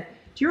 I said,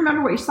 do you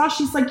remember what you saw?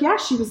 She's like, yeah,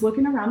 she was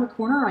looking around the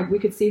corner. Like we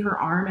could see her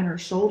arm and her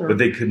shoulder. But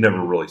they could never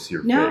really see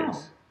her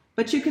face.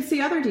 But you could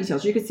see other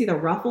details. You could see the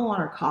ruffle on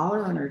her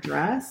collar on her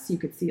dress. You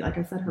could see, like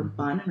I said, her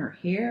bun and her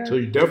hair. So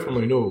you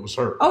definitely knew it was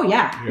her. Oh,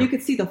 yeah. You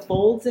could see the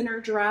folds in her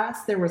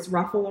dress. There was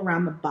ruffle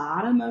around the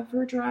bottom of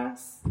her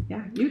dress.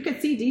 Yeah. You could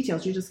see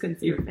details. You just couldn't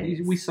see her face.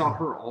 We saw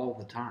her all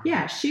the time.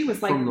 Yeah. She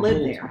was like,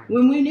 lived there. Time.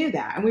 When we knew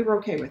that. And we were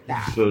okay with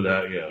that. So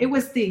that, yeah. It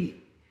was the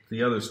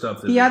other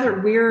stuff. The other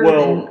weird.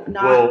 Well,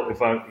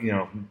 if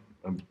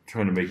I'm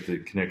trying to make the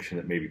connection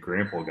that maybe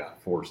Grandpa got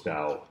forced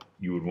out,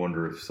 you would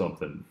wonder if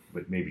something,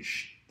 but maybe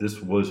this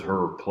was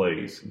her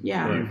place.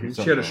 Yeah.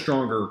 She had a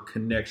stronger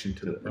connection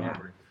to the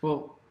property.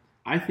 Well,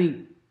 I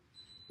think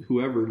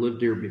whoever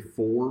lived there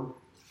before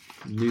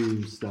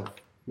knew stuff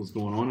was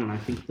going on, and I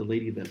think the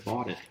lady that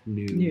bought it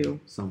knew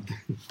something.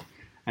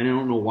 And I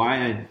don't know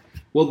why.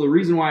 The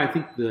reason why I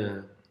think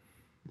the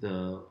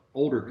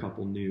older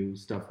couple knew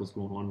stuff was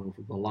going on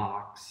with the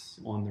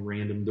locks on the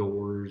random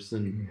doors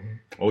and.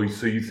 Oh,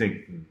 so you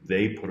think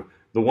they put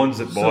the ones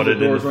that bought it in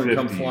the 50s. The doors wouldn't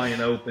come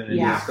flying open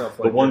and stuff like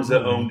that. The ones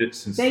that owned it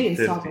since they the 50s.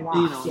 Installed the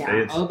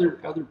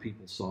locks, Other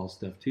people saw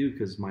stuff too,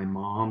 because my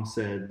mom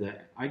said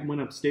that I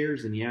went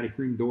upstairs and the attic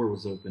room door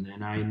was open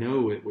and I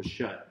know it was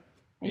shut.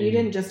 And you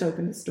didn't just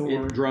open the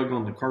door. It drug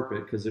on the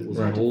carpet because it was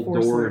an old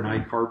door and I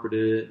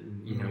carpeted it.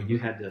 And, you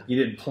had to.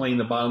 You didn't plane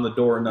the bottom of the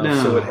door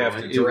enough so it would have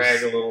to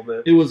drag a little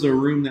bit. It was a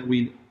room that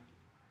we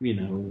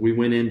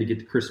went in to get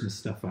the Christmas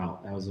stuff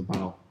out. That was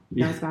about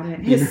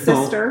it. His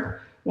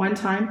sister one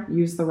time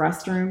used the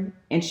restroom,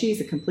 and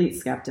she's a complete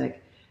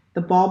skeptic.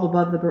 The bulb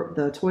above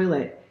the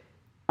toilet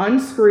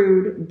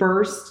unscrewed,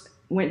 burst,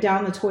 went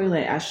down the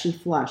toilet as she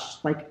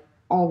flushed, like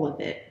all of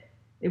it.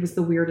 It was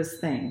the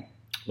weirdest thing.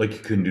 Like you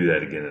couldn't do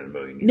that again in a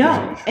million years.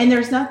 No, and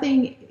there's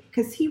nothing,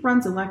 because he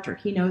runs electric.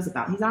 He knows he's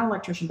not an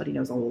electrician, but he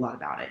knows a whole lot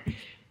about it.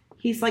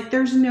 He's like,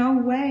 there's no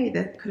way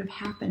that could have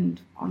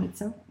happened on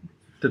its own.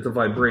 that the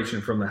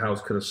vibration from the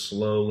house could have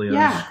slowly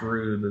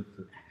unscrewed.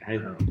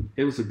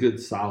 It was a good,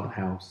 solid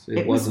house.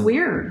 It was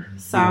weird.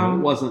 So it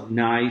wasn't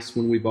nice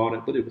when we bought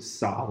it, but it was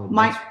solid.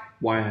 That's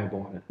why I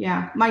bought it.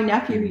 Yeah. My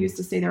nephew, who used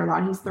to stay there a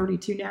lot, he's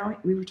 32 now.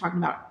 We were talking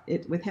about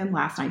it with him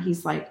last night.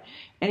 He's like,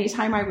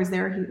 anytime I was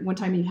there, one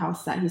time he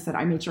house sat, he said,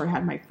 I made sure I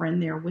had my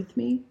friend there with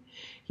me.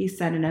 He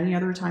said, and any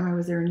other time I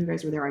was there and you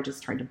guys were there, I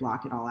just tried to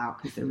block it all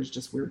out because there was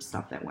just weird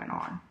stuff that went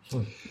on.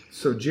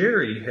 So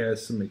Jerry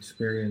has some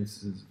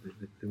experiences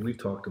that we've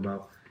talked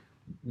about.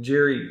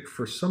 Jerry,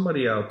 for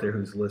somebody out there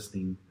who's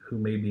listening who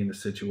may be in a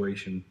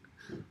situation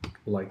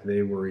like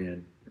they were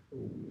in,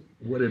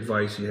 what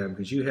advice you have?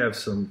 Because you have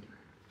some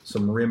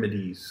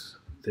remedies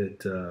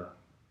that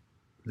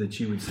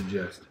you would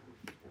suggest.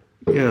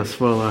 Yes,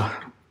 well,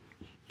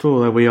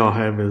 tool that we all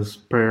have is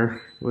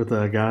prayer with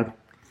God.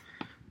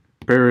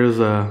 Prayer is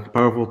a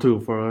powerful tool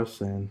for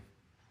us, and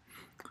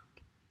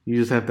you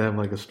just have to have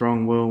like a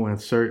strong will and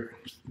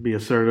be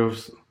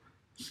assertive,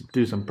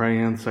 do some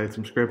praying, cite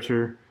some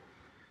scripture.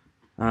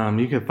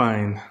 You can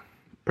find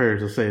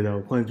prayers to say that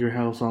will cleanse your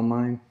house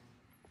online,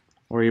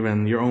 or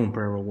even your own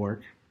prayer will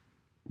work.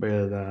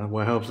 But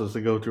what helps us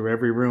to go through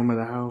every room of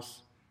the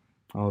house,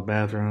 all the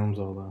bathrooms,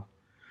 all the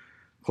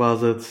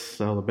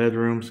closets, all the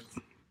bedrooms,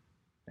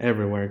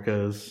 everywhere.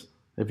 Because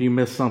if you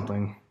miss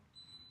something,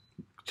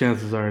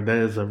 chances are that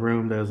is a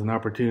room that is an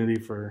opportunity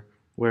for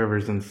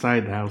whoever's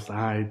inside the house to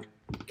hide.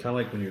 Kind of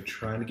like when you're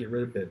trying to get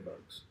rid of bed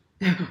bugs.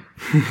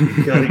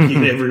 You got to keep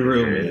every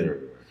room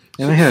in.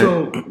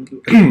 So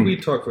we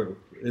talked about,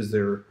 is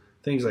there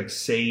things like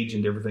sage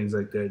and different things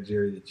like that,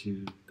 Jerry, that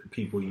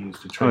people use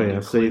to try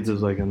to sage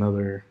is like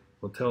another.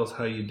 Well, tell us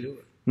how you do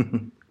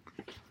it.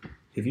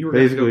 If you were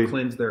going to go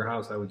cleanse their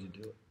house, how would you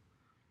do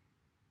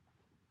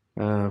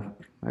it?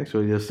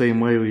 Actually, the same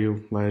way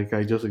like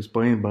I just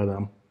explained, but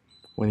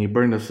when you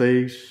burn the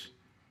sage,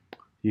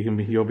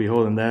 you'll be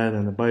holding that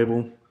in the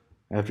Bible.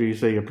 After you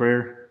say your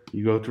prayer,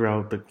 you go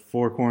throughout the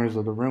four corners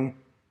of the room,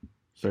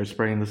 start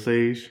spraying the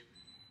sage,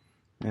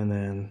 and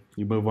then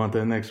you move on to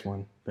the next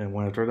one. Then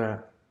one after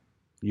that,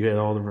 you hit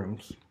all the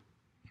rooms.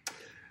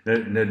 Now,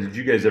 did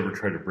you guys ever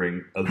try to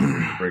bring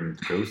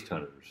ghost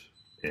hunters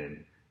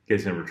in? You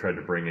guys never tried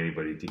to bring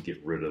anybody to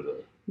get rid of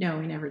the... No,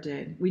 we never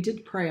did. We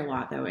did pray a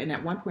lot, though, and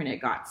at one point it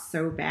got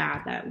so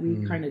bad that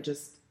we kind of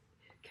just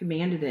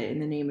commanded it in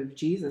the name of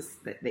Jesus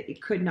that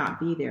it could not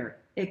be there.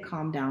 It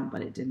calmed down,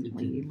 but it didn't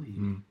leave.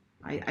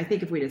 I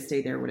think if we'd have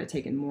stayed there, it would have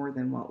taken more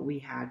than what we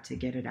had to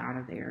get it out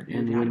of there.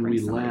 And when we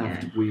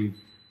left,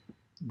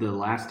 the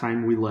last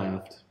time we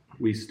left,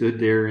 we stood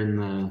there at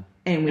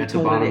the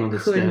bottom of the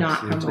steps.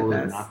 And told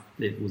it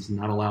it was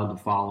not allowed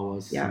to follow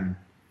us. Yeah.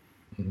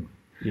 And,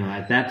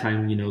 at that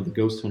time, the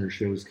ghost hunter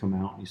shows come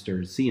out, and you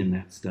started seeing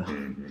that stuff.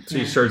 So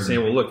you started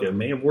saying, "Well, look, it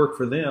may have worked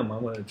for them.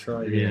 I'm going to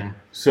try it." Yeah.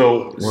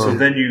 So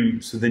then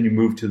you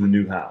moved to the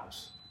new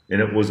house,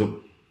 and it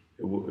wasn't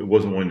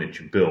one that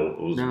you built.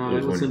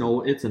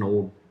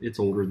 It's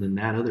older than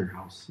that other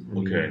house.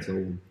 It's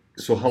old.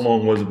 So how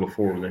long was it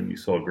before then you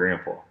saw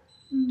Grandpa?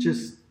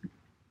 Just,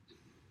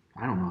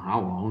 I don't know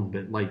how long,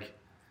 but like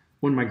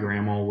when my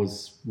grandma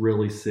was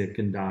really sick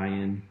and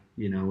dying,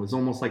 it's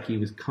almost like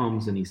he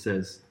comes and he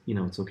says,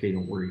 it's okay,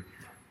 don't worry.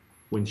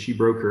 When she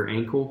broke her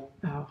ankle.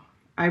 Oh,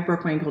 I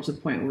broke my ankle to the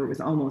point where it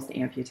was almost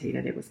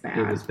amputated. It was bad.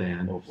 It was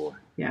bad. Oh boy.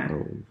 Yeah.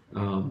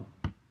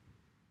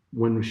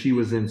 When she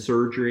was in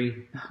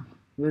surgery.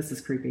 This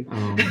is creepy.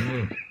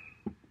 I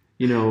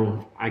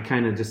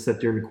kind of just sat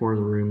there in the corner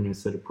of the room and I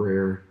said a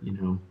prayer,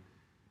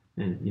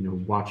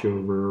 and, watch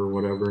over or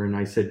whatever. And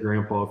I said,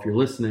 Grandpa, if you're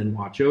listening,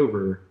 watch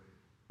over.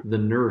 The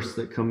nurse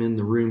that come in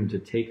the room to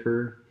take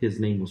her, his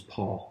name was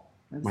Paul.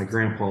 My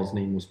grandpa's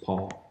name was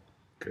Paul.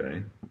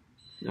 Okay.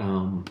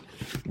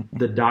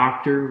 The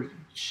doctor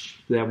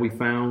that we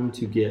found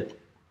to get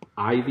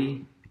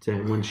Ivy,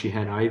 when she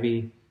had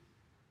Ivy,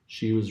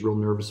 she was real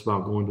nervous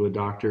about going to a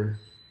doctor.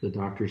 The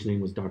doctor's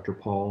name was Dr.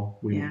 Paul.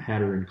 We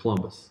had her in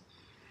Columbus.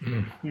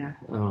 Yeah.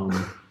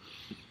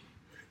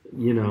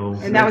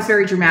 And that was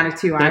very dramatic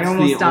too. I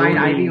almost died.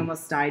 Ivy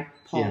almost died.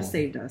 Paul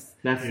saved us.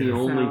 That's the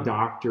only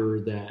doctor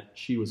that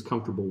she was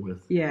comfortable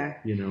with. Yeah.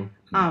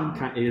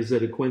 Is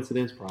it a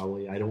coincidence?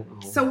 Probably. I don't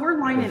know. So we're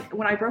lining.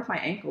 When I broke my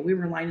ankle, we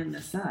were lining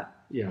this up.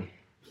 Yeah.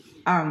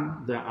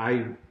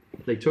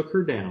 They took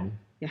her down.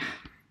 Yeah.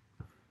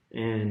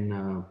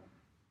 And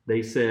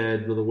they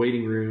said, the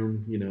waiting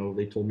room,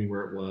 they told me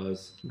where it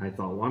was. And I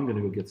thought, well, I'm going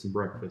to go get some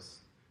breakfast.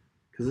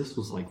 Because this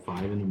was like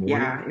 5 a.m.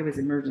 Yeah, it was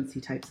emergency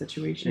type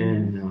situation.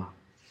 And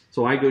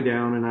so I go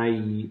down and I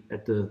eat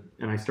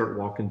and I start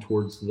walking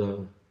towards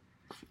the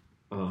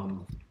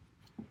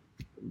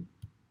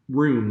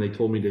room they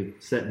told me to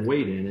sit and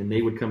wait in. And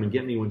they would come and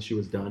get me when she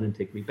was done and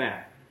take me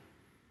back.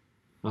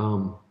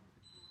 I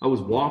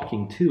was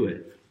walking to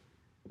it.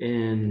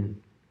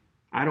 And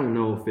I don't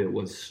know if it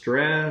was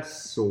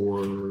stress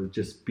or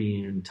just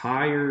being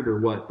tired or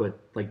what, but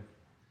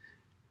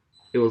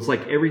it was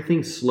like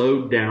everything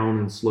slowed down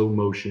in slow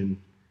motion,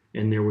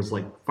 and there was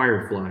like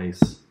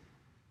fireflies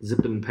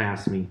zipping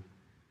past me.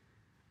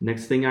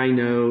 Next thing I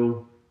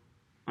know,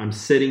 I'm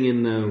sitting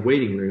in the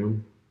waiting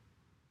room,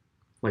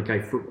 like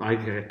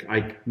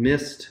I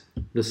missed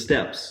the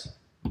steps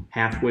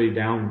halfway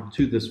down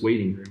to this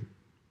waiting room,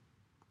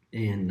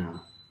 and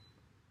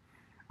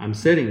I'm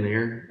sitting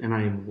there, and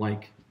I'm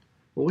like,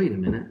 well, wait a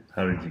minute.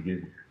 How did you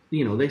get here?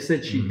 You know, they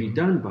said she'd be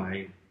done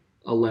by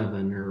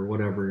 11 or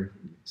whatever.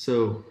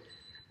 So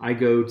I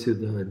go to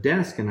the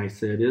desk and I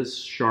said, is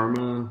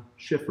Sharma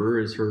Schiffer,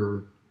 is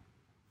her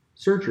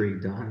surgery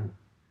done?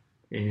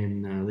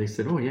 And they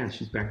said, oh, yeah,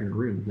 she's back in her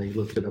room. They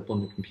looked it up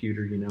on the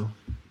computer, you know.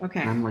 Okay.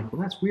 And I'm like,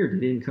 well, that's weird.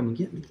 They didn't come and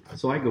get me.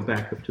 So I go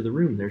back up to the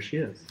room. There she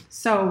is.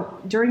 So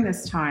during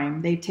this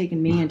time, they've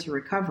taken me into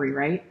recovery,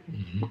 right?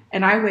 Mm-hmm.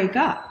 And I wake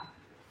up.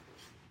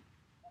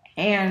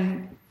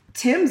 And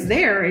Tim's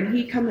there.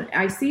 And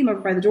I see him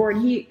over by the door.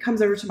 And he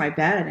comes over to my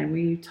bed. And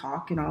we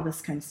talk and all this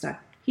kind of stuff.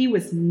 He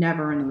was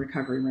never in the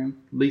recovery room.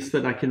 Least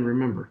that I can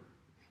remember.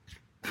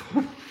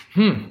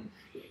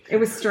 It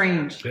was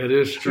strange. That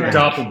is strange.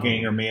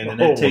 Doppelganger, man, and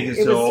that takes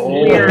us to a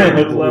whole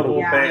level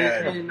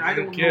bad. And I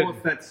don't know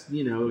if that's,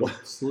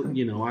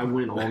 I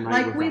went all night.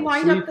 Like we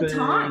lined up the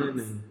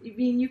times. I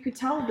mean, you could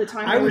tell the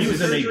time. I was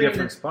in a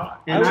different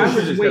spot. And I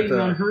was waiting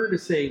on her to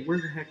say, where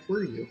the heck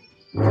were you?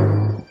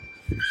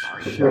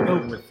 Should go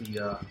with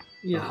the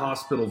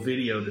hospital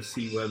video to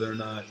see whether or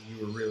not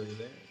you were really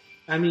there.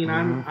 I mean,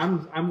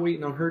 I'm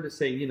waiting on her to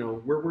say,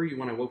 where were you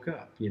when I woke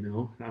up?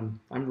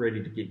 I'm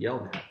ready to get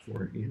yelled at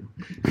for it.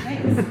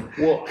 Thanks.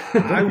 Well,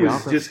 I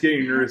was just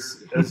getting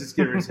nervous. I was just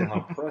getting nervous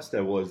how impressed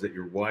I was that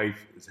your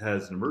wife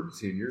has an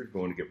emergency and you're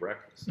going to get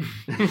breakfast. I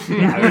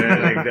mean,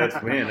 I think that's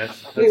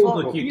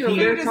look, you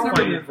can't tell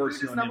my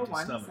university on empty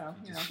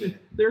stomach.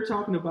 They're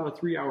talking about a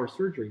 3-hour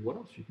surgery. What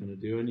else are you going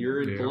to do? And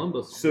you're in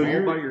Columbus all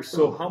by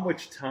yourself. So how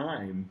much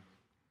time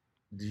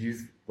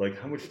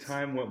how much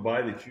time went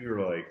by that you were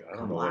like, I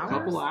don't know, a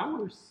couple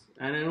hours?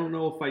 And I don't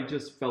know if I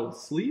just fell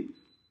asleep.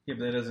 Yeah,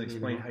 but that doesn't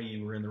explain how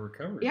you were in the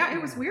recovery. Yeah,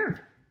 it was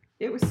weird.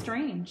 It was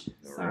strange.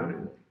 So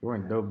you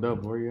weren't doped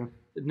up, were you?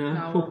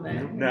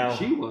 No.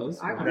 She was.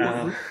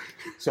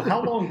 So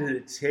how long did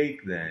it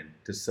take then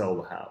to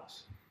sell the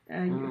house?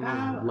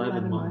 About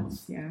 11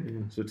 months. Yeah.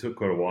 So it took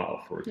quite a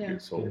while for it to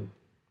get sold.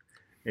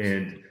 Yeah.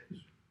 And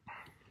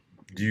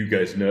do you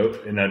guys know?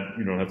 And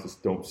you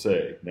don't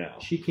say now.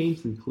 She came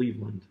from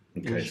Cleveland,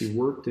 and she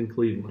worked in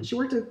Cleveland. She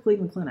worked at the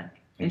Cleveland Clinic,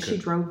 and she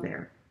drove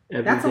there.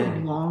 That's a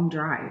long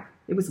drive.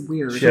 It was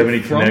weird. Did she have any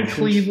from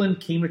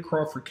Cleveland, came to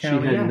Crawford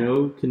County. She had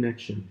no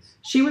connections.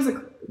 She was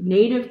a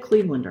native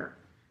Clevelander.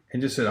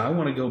 And just said, I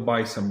want to go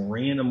buy some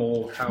random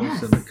old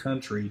house in the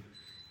country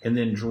and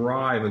then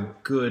drive a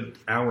good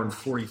hour and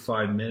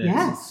 45 minutes.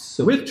 Yes.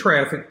 With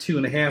traffic,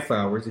 2.5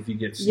 hours if you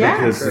get stuck.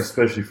 Yes. Because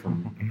especially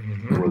from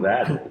where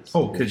that is.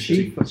 Oh, because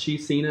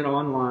she's seen it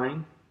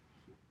online.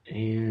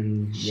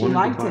 And she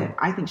liked it.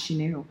 I think she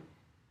knew.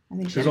 I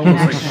think it was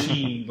almost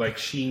like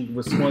she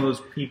was one of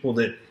those people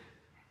that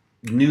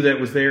knew that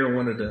was there and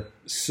wanted to.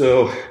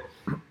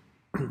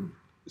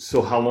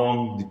 So how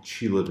long did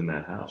she live in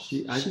that house?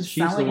 She's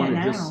the one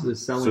that just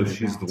is selling it. So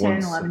she's now. the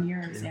one. 10, 11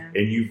 years, yeah.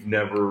 And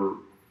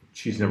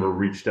she's never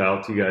reached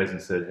out to you guys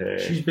and said, hey.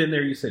 She's been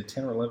there, you said,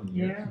 10 or 11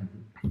 years.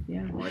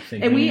 Yeah. Well, I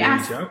think and we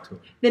asked reach out to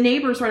her. The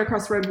neighbors right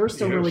across the road. We're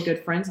still really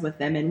good friends with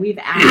them, and we've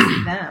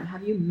asked them,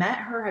 have you met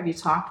her? Have you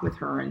talked with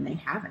her? And they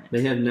haven't.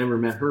 They have never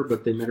met her,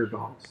 but they met her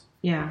dogs.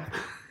 Yeah.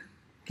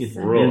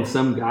 And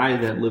some guy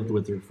that lived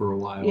with her for a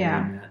while.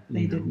 Yeah,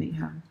 they did meet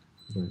her.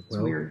 It's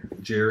weird.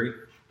 Jerry,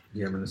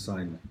 you have an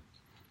assignment.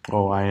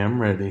 Oh, I am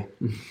ready.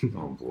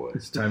 Oh boy,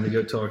 it's time to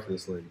go talk to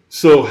this lady.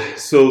 So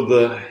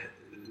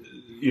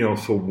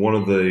one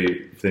of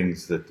the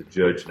things that the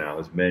judge now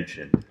has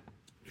mentioned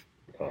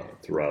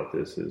throughout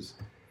this is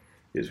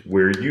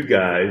where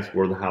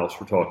the house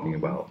we're talking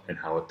about, and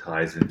how it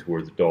ties into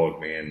where the dog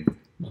man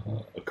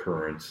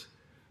occurrence.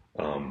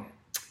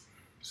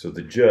 So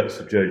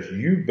judge,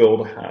 you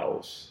build a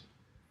house,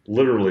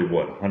 literally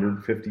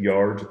 150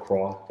 yards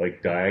across,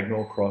 like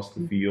diagonal across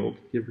the field.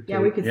 Yeah,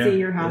 we could see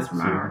your house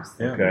from ours.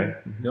 Yeah. Okay.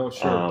 No,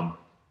 sure.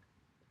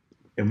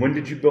 And when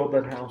did you build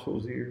that house? What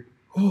was the year?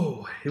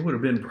 Oh, it would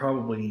have been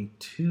probably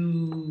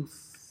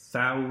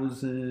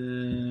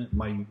 2000.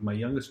 My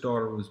youngest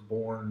daughter was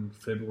born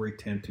February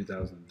 10,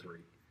 2003.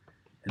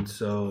 And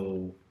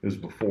so it was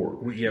before.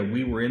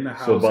 We were in the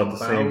house. So about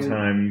the same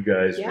time you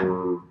guys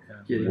were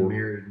getting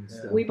married and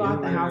stuff. We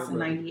bought the house in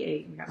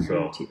 '98 and got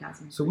married in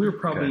 2000. So we were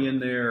probably in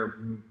there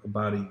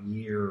about a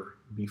year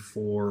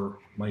before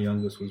my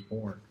youngest was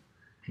born.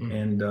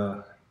 And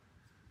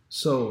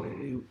so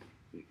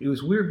it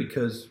was weird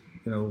because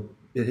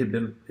it had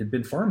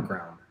been farm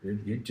ground.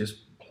 It just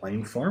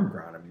plain farm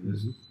ground. I mean,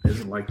 it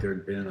isn't like there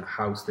had been a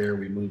house there.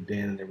 We moved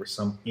in and there was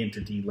some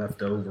entity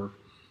left over.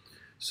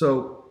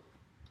 So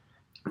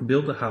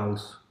build a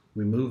house,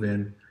 we move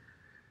in,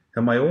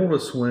 and my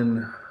oldest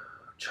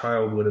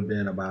child would have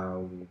been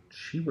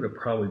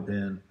probably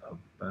been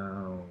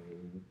about,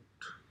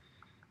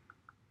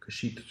 because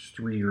she's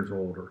 3 years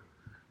older,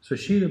 so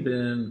she'd have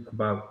been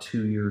about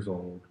 2 years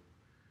old,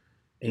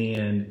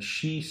 and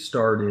she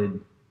started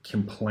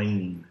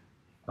complaining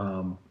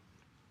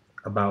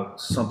about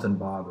something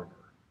bothering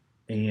her,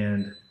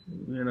 and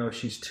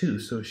she's 2,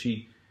 so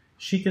she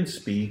she can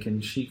speak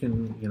and she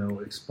can,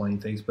 explain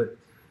things, but,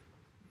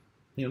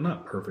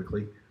 not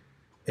perfectly.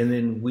 And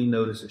then we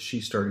noticed that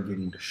she started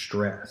getting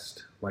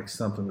distressed, like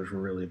something was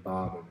really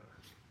bothering her.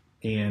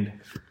 And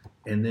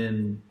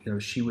then,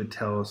 she would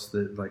tell us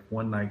that, like,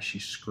 one night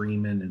she's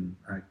screaming and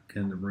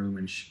in the room,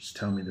 and she's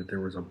telling me that there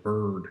was a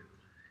bird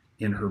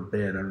in her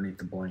bed underneath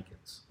the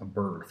blankets, a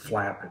bird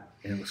flapping,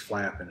 and it was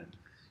flapping,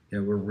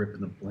 and we're ripping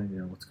the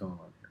blanket, what's going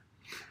on here?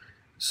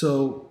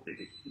 So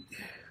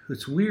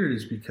what's weird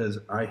is because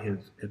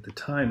at the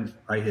time,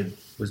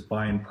 was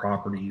buying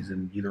properties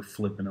and either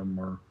flipping them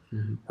or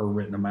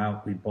renting them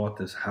out. We bought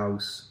this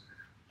house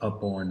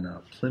up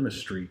on Plymouth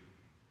Street,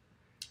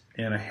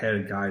 and I had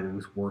a guy that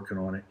was working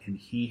on it, and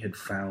he had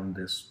found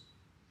this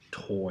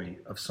toy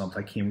of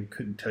something. I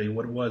couldn't tell you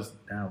what it was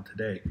now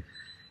today.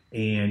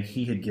 And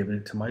he had given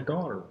it to my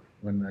daughter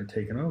when I'd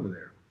taken over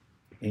there.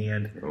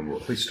 And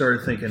we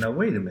started thinking, now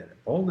wait a minute.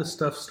 All this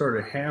stuff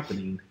started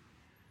happening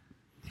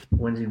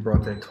when he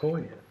brought that toy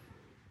in.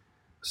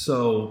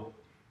 So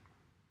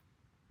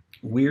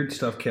weird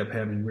stuff kept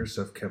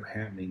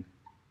happening.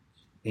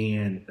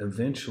 And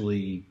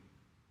eventually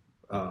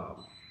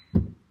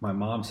my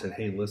mom said,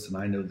 hey, listen,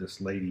 I know this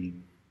lady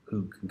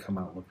who can come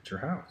out and look at your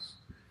house.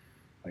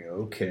 I go,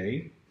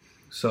 okay.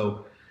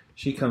 So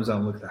she comes out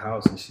and looks at the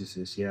house and she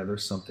says, yeah,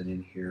 there's something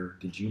in here.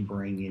 Did you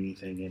bring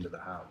anything into the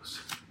house?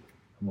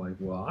 I'm like,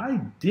 well, I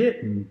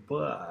didn't,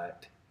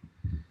 but.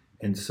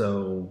 And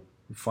so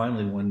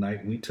finally one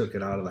night we took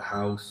it out of the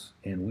house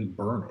and we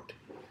burned it.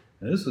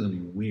 Now this is going to be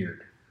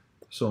weird.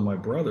 So my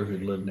brother who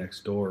lived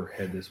next door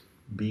had this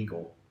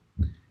beagle,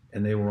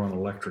 and they were on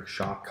electric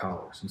shock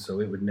collars. And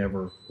so it would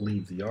never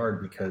leave the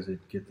yard because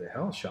it'd get the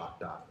hell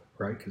shocked out of it,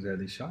 right? Because they had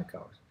these shock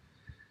collars.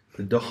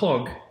 The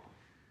dog,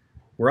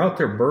 we're out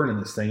there burning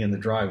this thing in the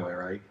driveway,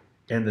 right?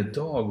 And the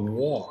dog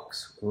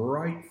walks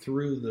right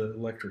through the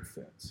electric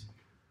fence.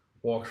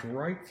 Walks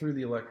right through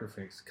the electric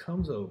fence,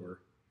 comes over,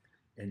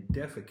 and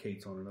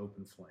defecates on an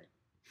open flame.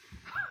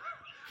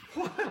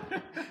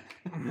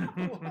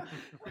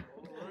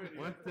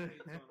 What the?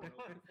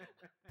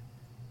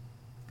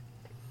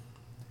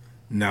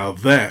 Now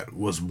that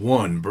was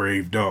one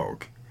brave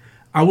dog.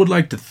 I would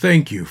like to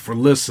thank you for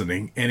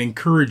listening and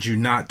encourage you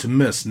not to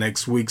miss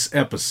next week's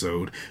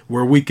episode,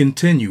 where we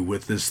continue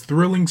with this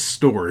thrilling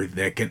story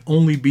that can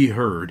only be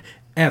heard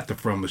at the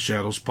From the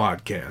Shadows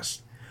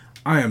podcast.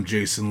 I am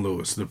Jason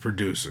Lewis, the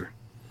producer.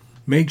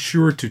 Make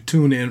sure to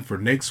tune in for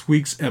next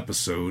week's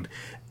episode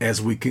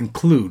as we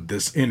conclude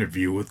this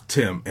interview with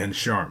Tim and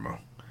Sharma.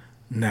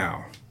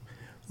 Now,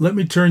 let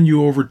me turn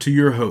you over to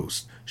your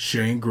host,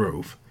 Shane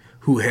Grove,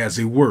 who has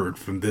a word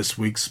from this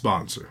week's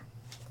sponsor.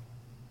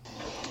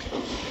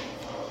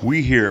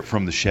 We here at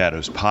From the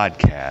Shadows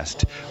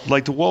podcast would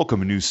like to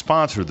welcome a new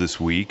sponsor this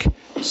week,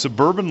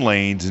 Suburban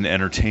Lanes and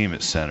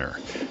Entertainment Center.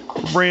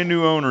 Our brand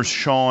new owners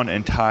Sean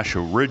and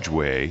Tasha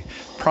Ridgway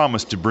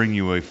promised to bring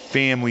you a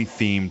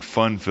family-themed,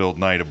 fun-filled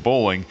night of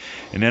bowling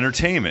and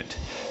entertainment.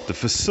 The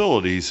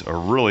facilities are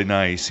really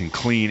nice and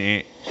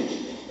clean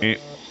and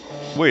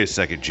wait a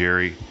second,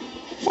 Jerry.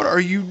 What are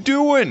you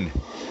doing?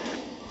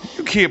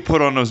 You can't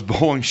put on those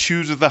bowling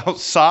shoes without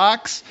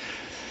socks.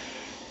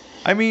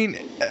 I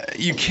mean,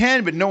 you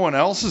can, but no one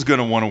else is going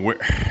to want to wear...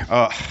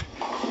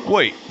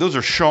 wait, those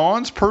are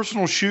Sean's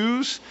personal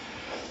shoes?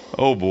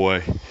 Oh,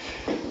 boy.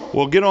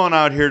 Well, get on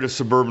out here to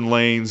Suburban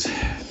Lanes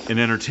and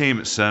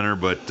Entertainment Center,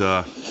 but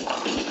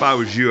if I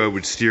was you, I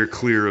would steer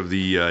clear of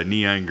the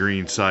neon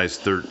green size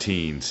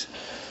 13s.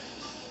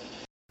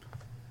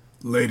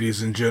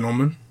 Ladies and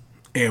gentlemen,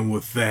 and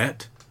with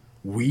that,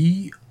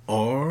 we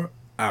are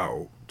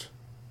out.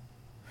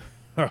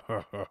 God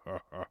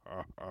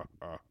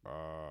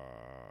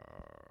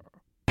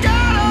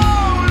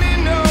only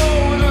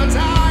knows what's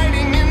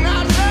hiding in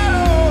our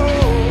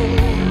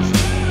shadows.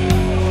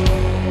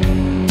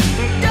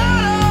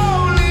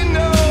 God only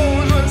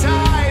knows what's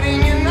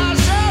hiding in our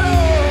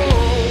shadows.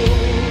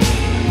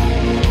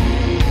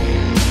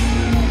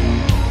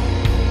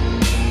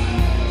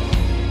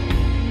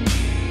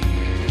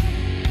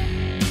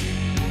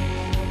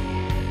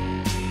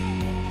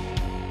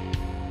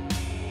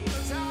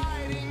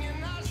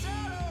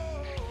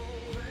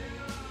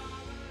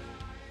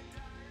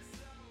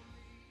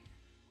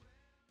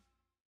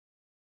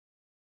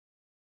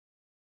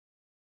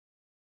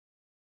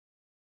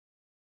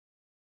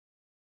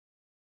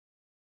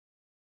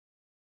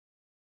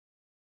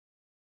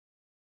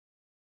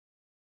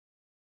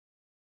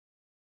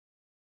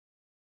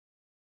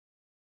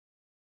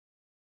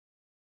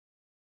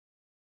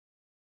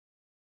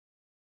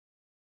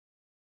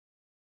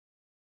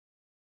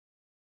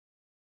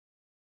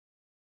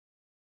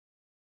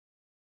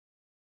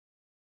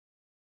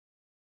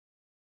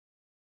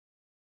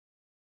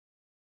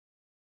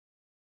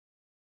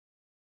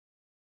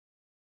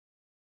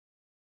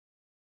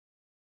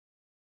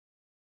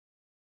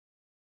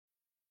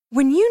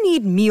 When you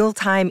need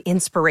mealtime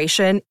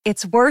inspiration,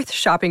 it's worth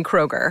shopping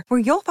Kroger, where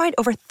you'll find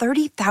over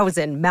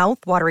 30,000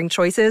 mouth-watering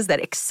choices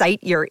that excite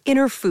your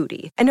inner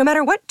foodie. And no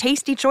matter what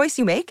tasty choice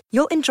you make,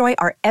 you'll enjoy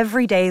our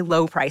everyday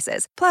low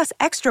prices, plus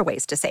extra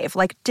ways to save,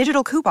 like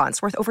digital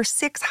coupons worth over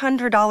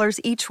 $600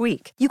 each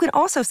week. You can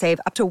also save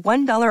up to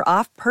 $1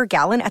 off per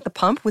gallon at the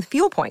pump with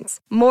fuel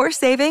points. More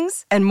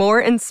savings and more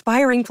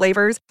inspiring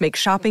flavors make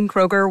shopping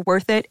Kroger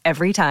worth it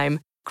every time.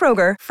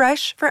 Kroger,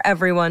 fresh for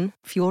everyone.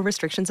 Fuel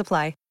restrictions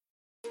apply.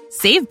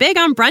 Save big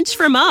on brunch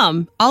for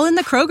mom, all in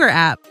the Kroger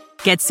app.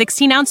 Get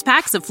 16-ounce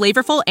packs of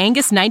flavorful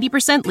Angus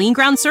 90% lean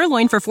ground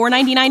sirloin for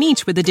 $4.99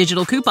 each with a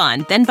digital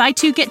coupon. Then buy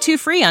 2, get 2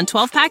 free on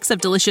 12 packs of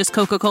delicious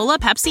Coca-Cola,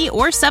 Pepsi,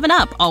 or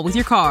 7-Up, all with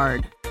your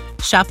card.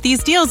 Shop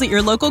these deals at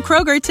your local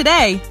Kroger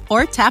today,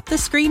 or tap the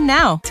screen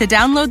now to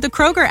download the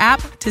Kroger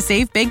app to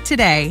save big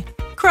today.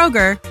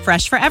 Kroger,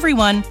 fresh for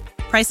everyone.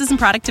 Prices and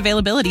product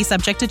availability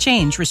subject to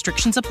change.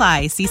 Restrictions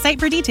apply. See site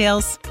for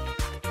details.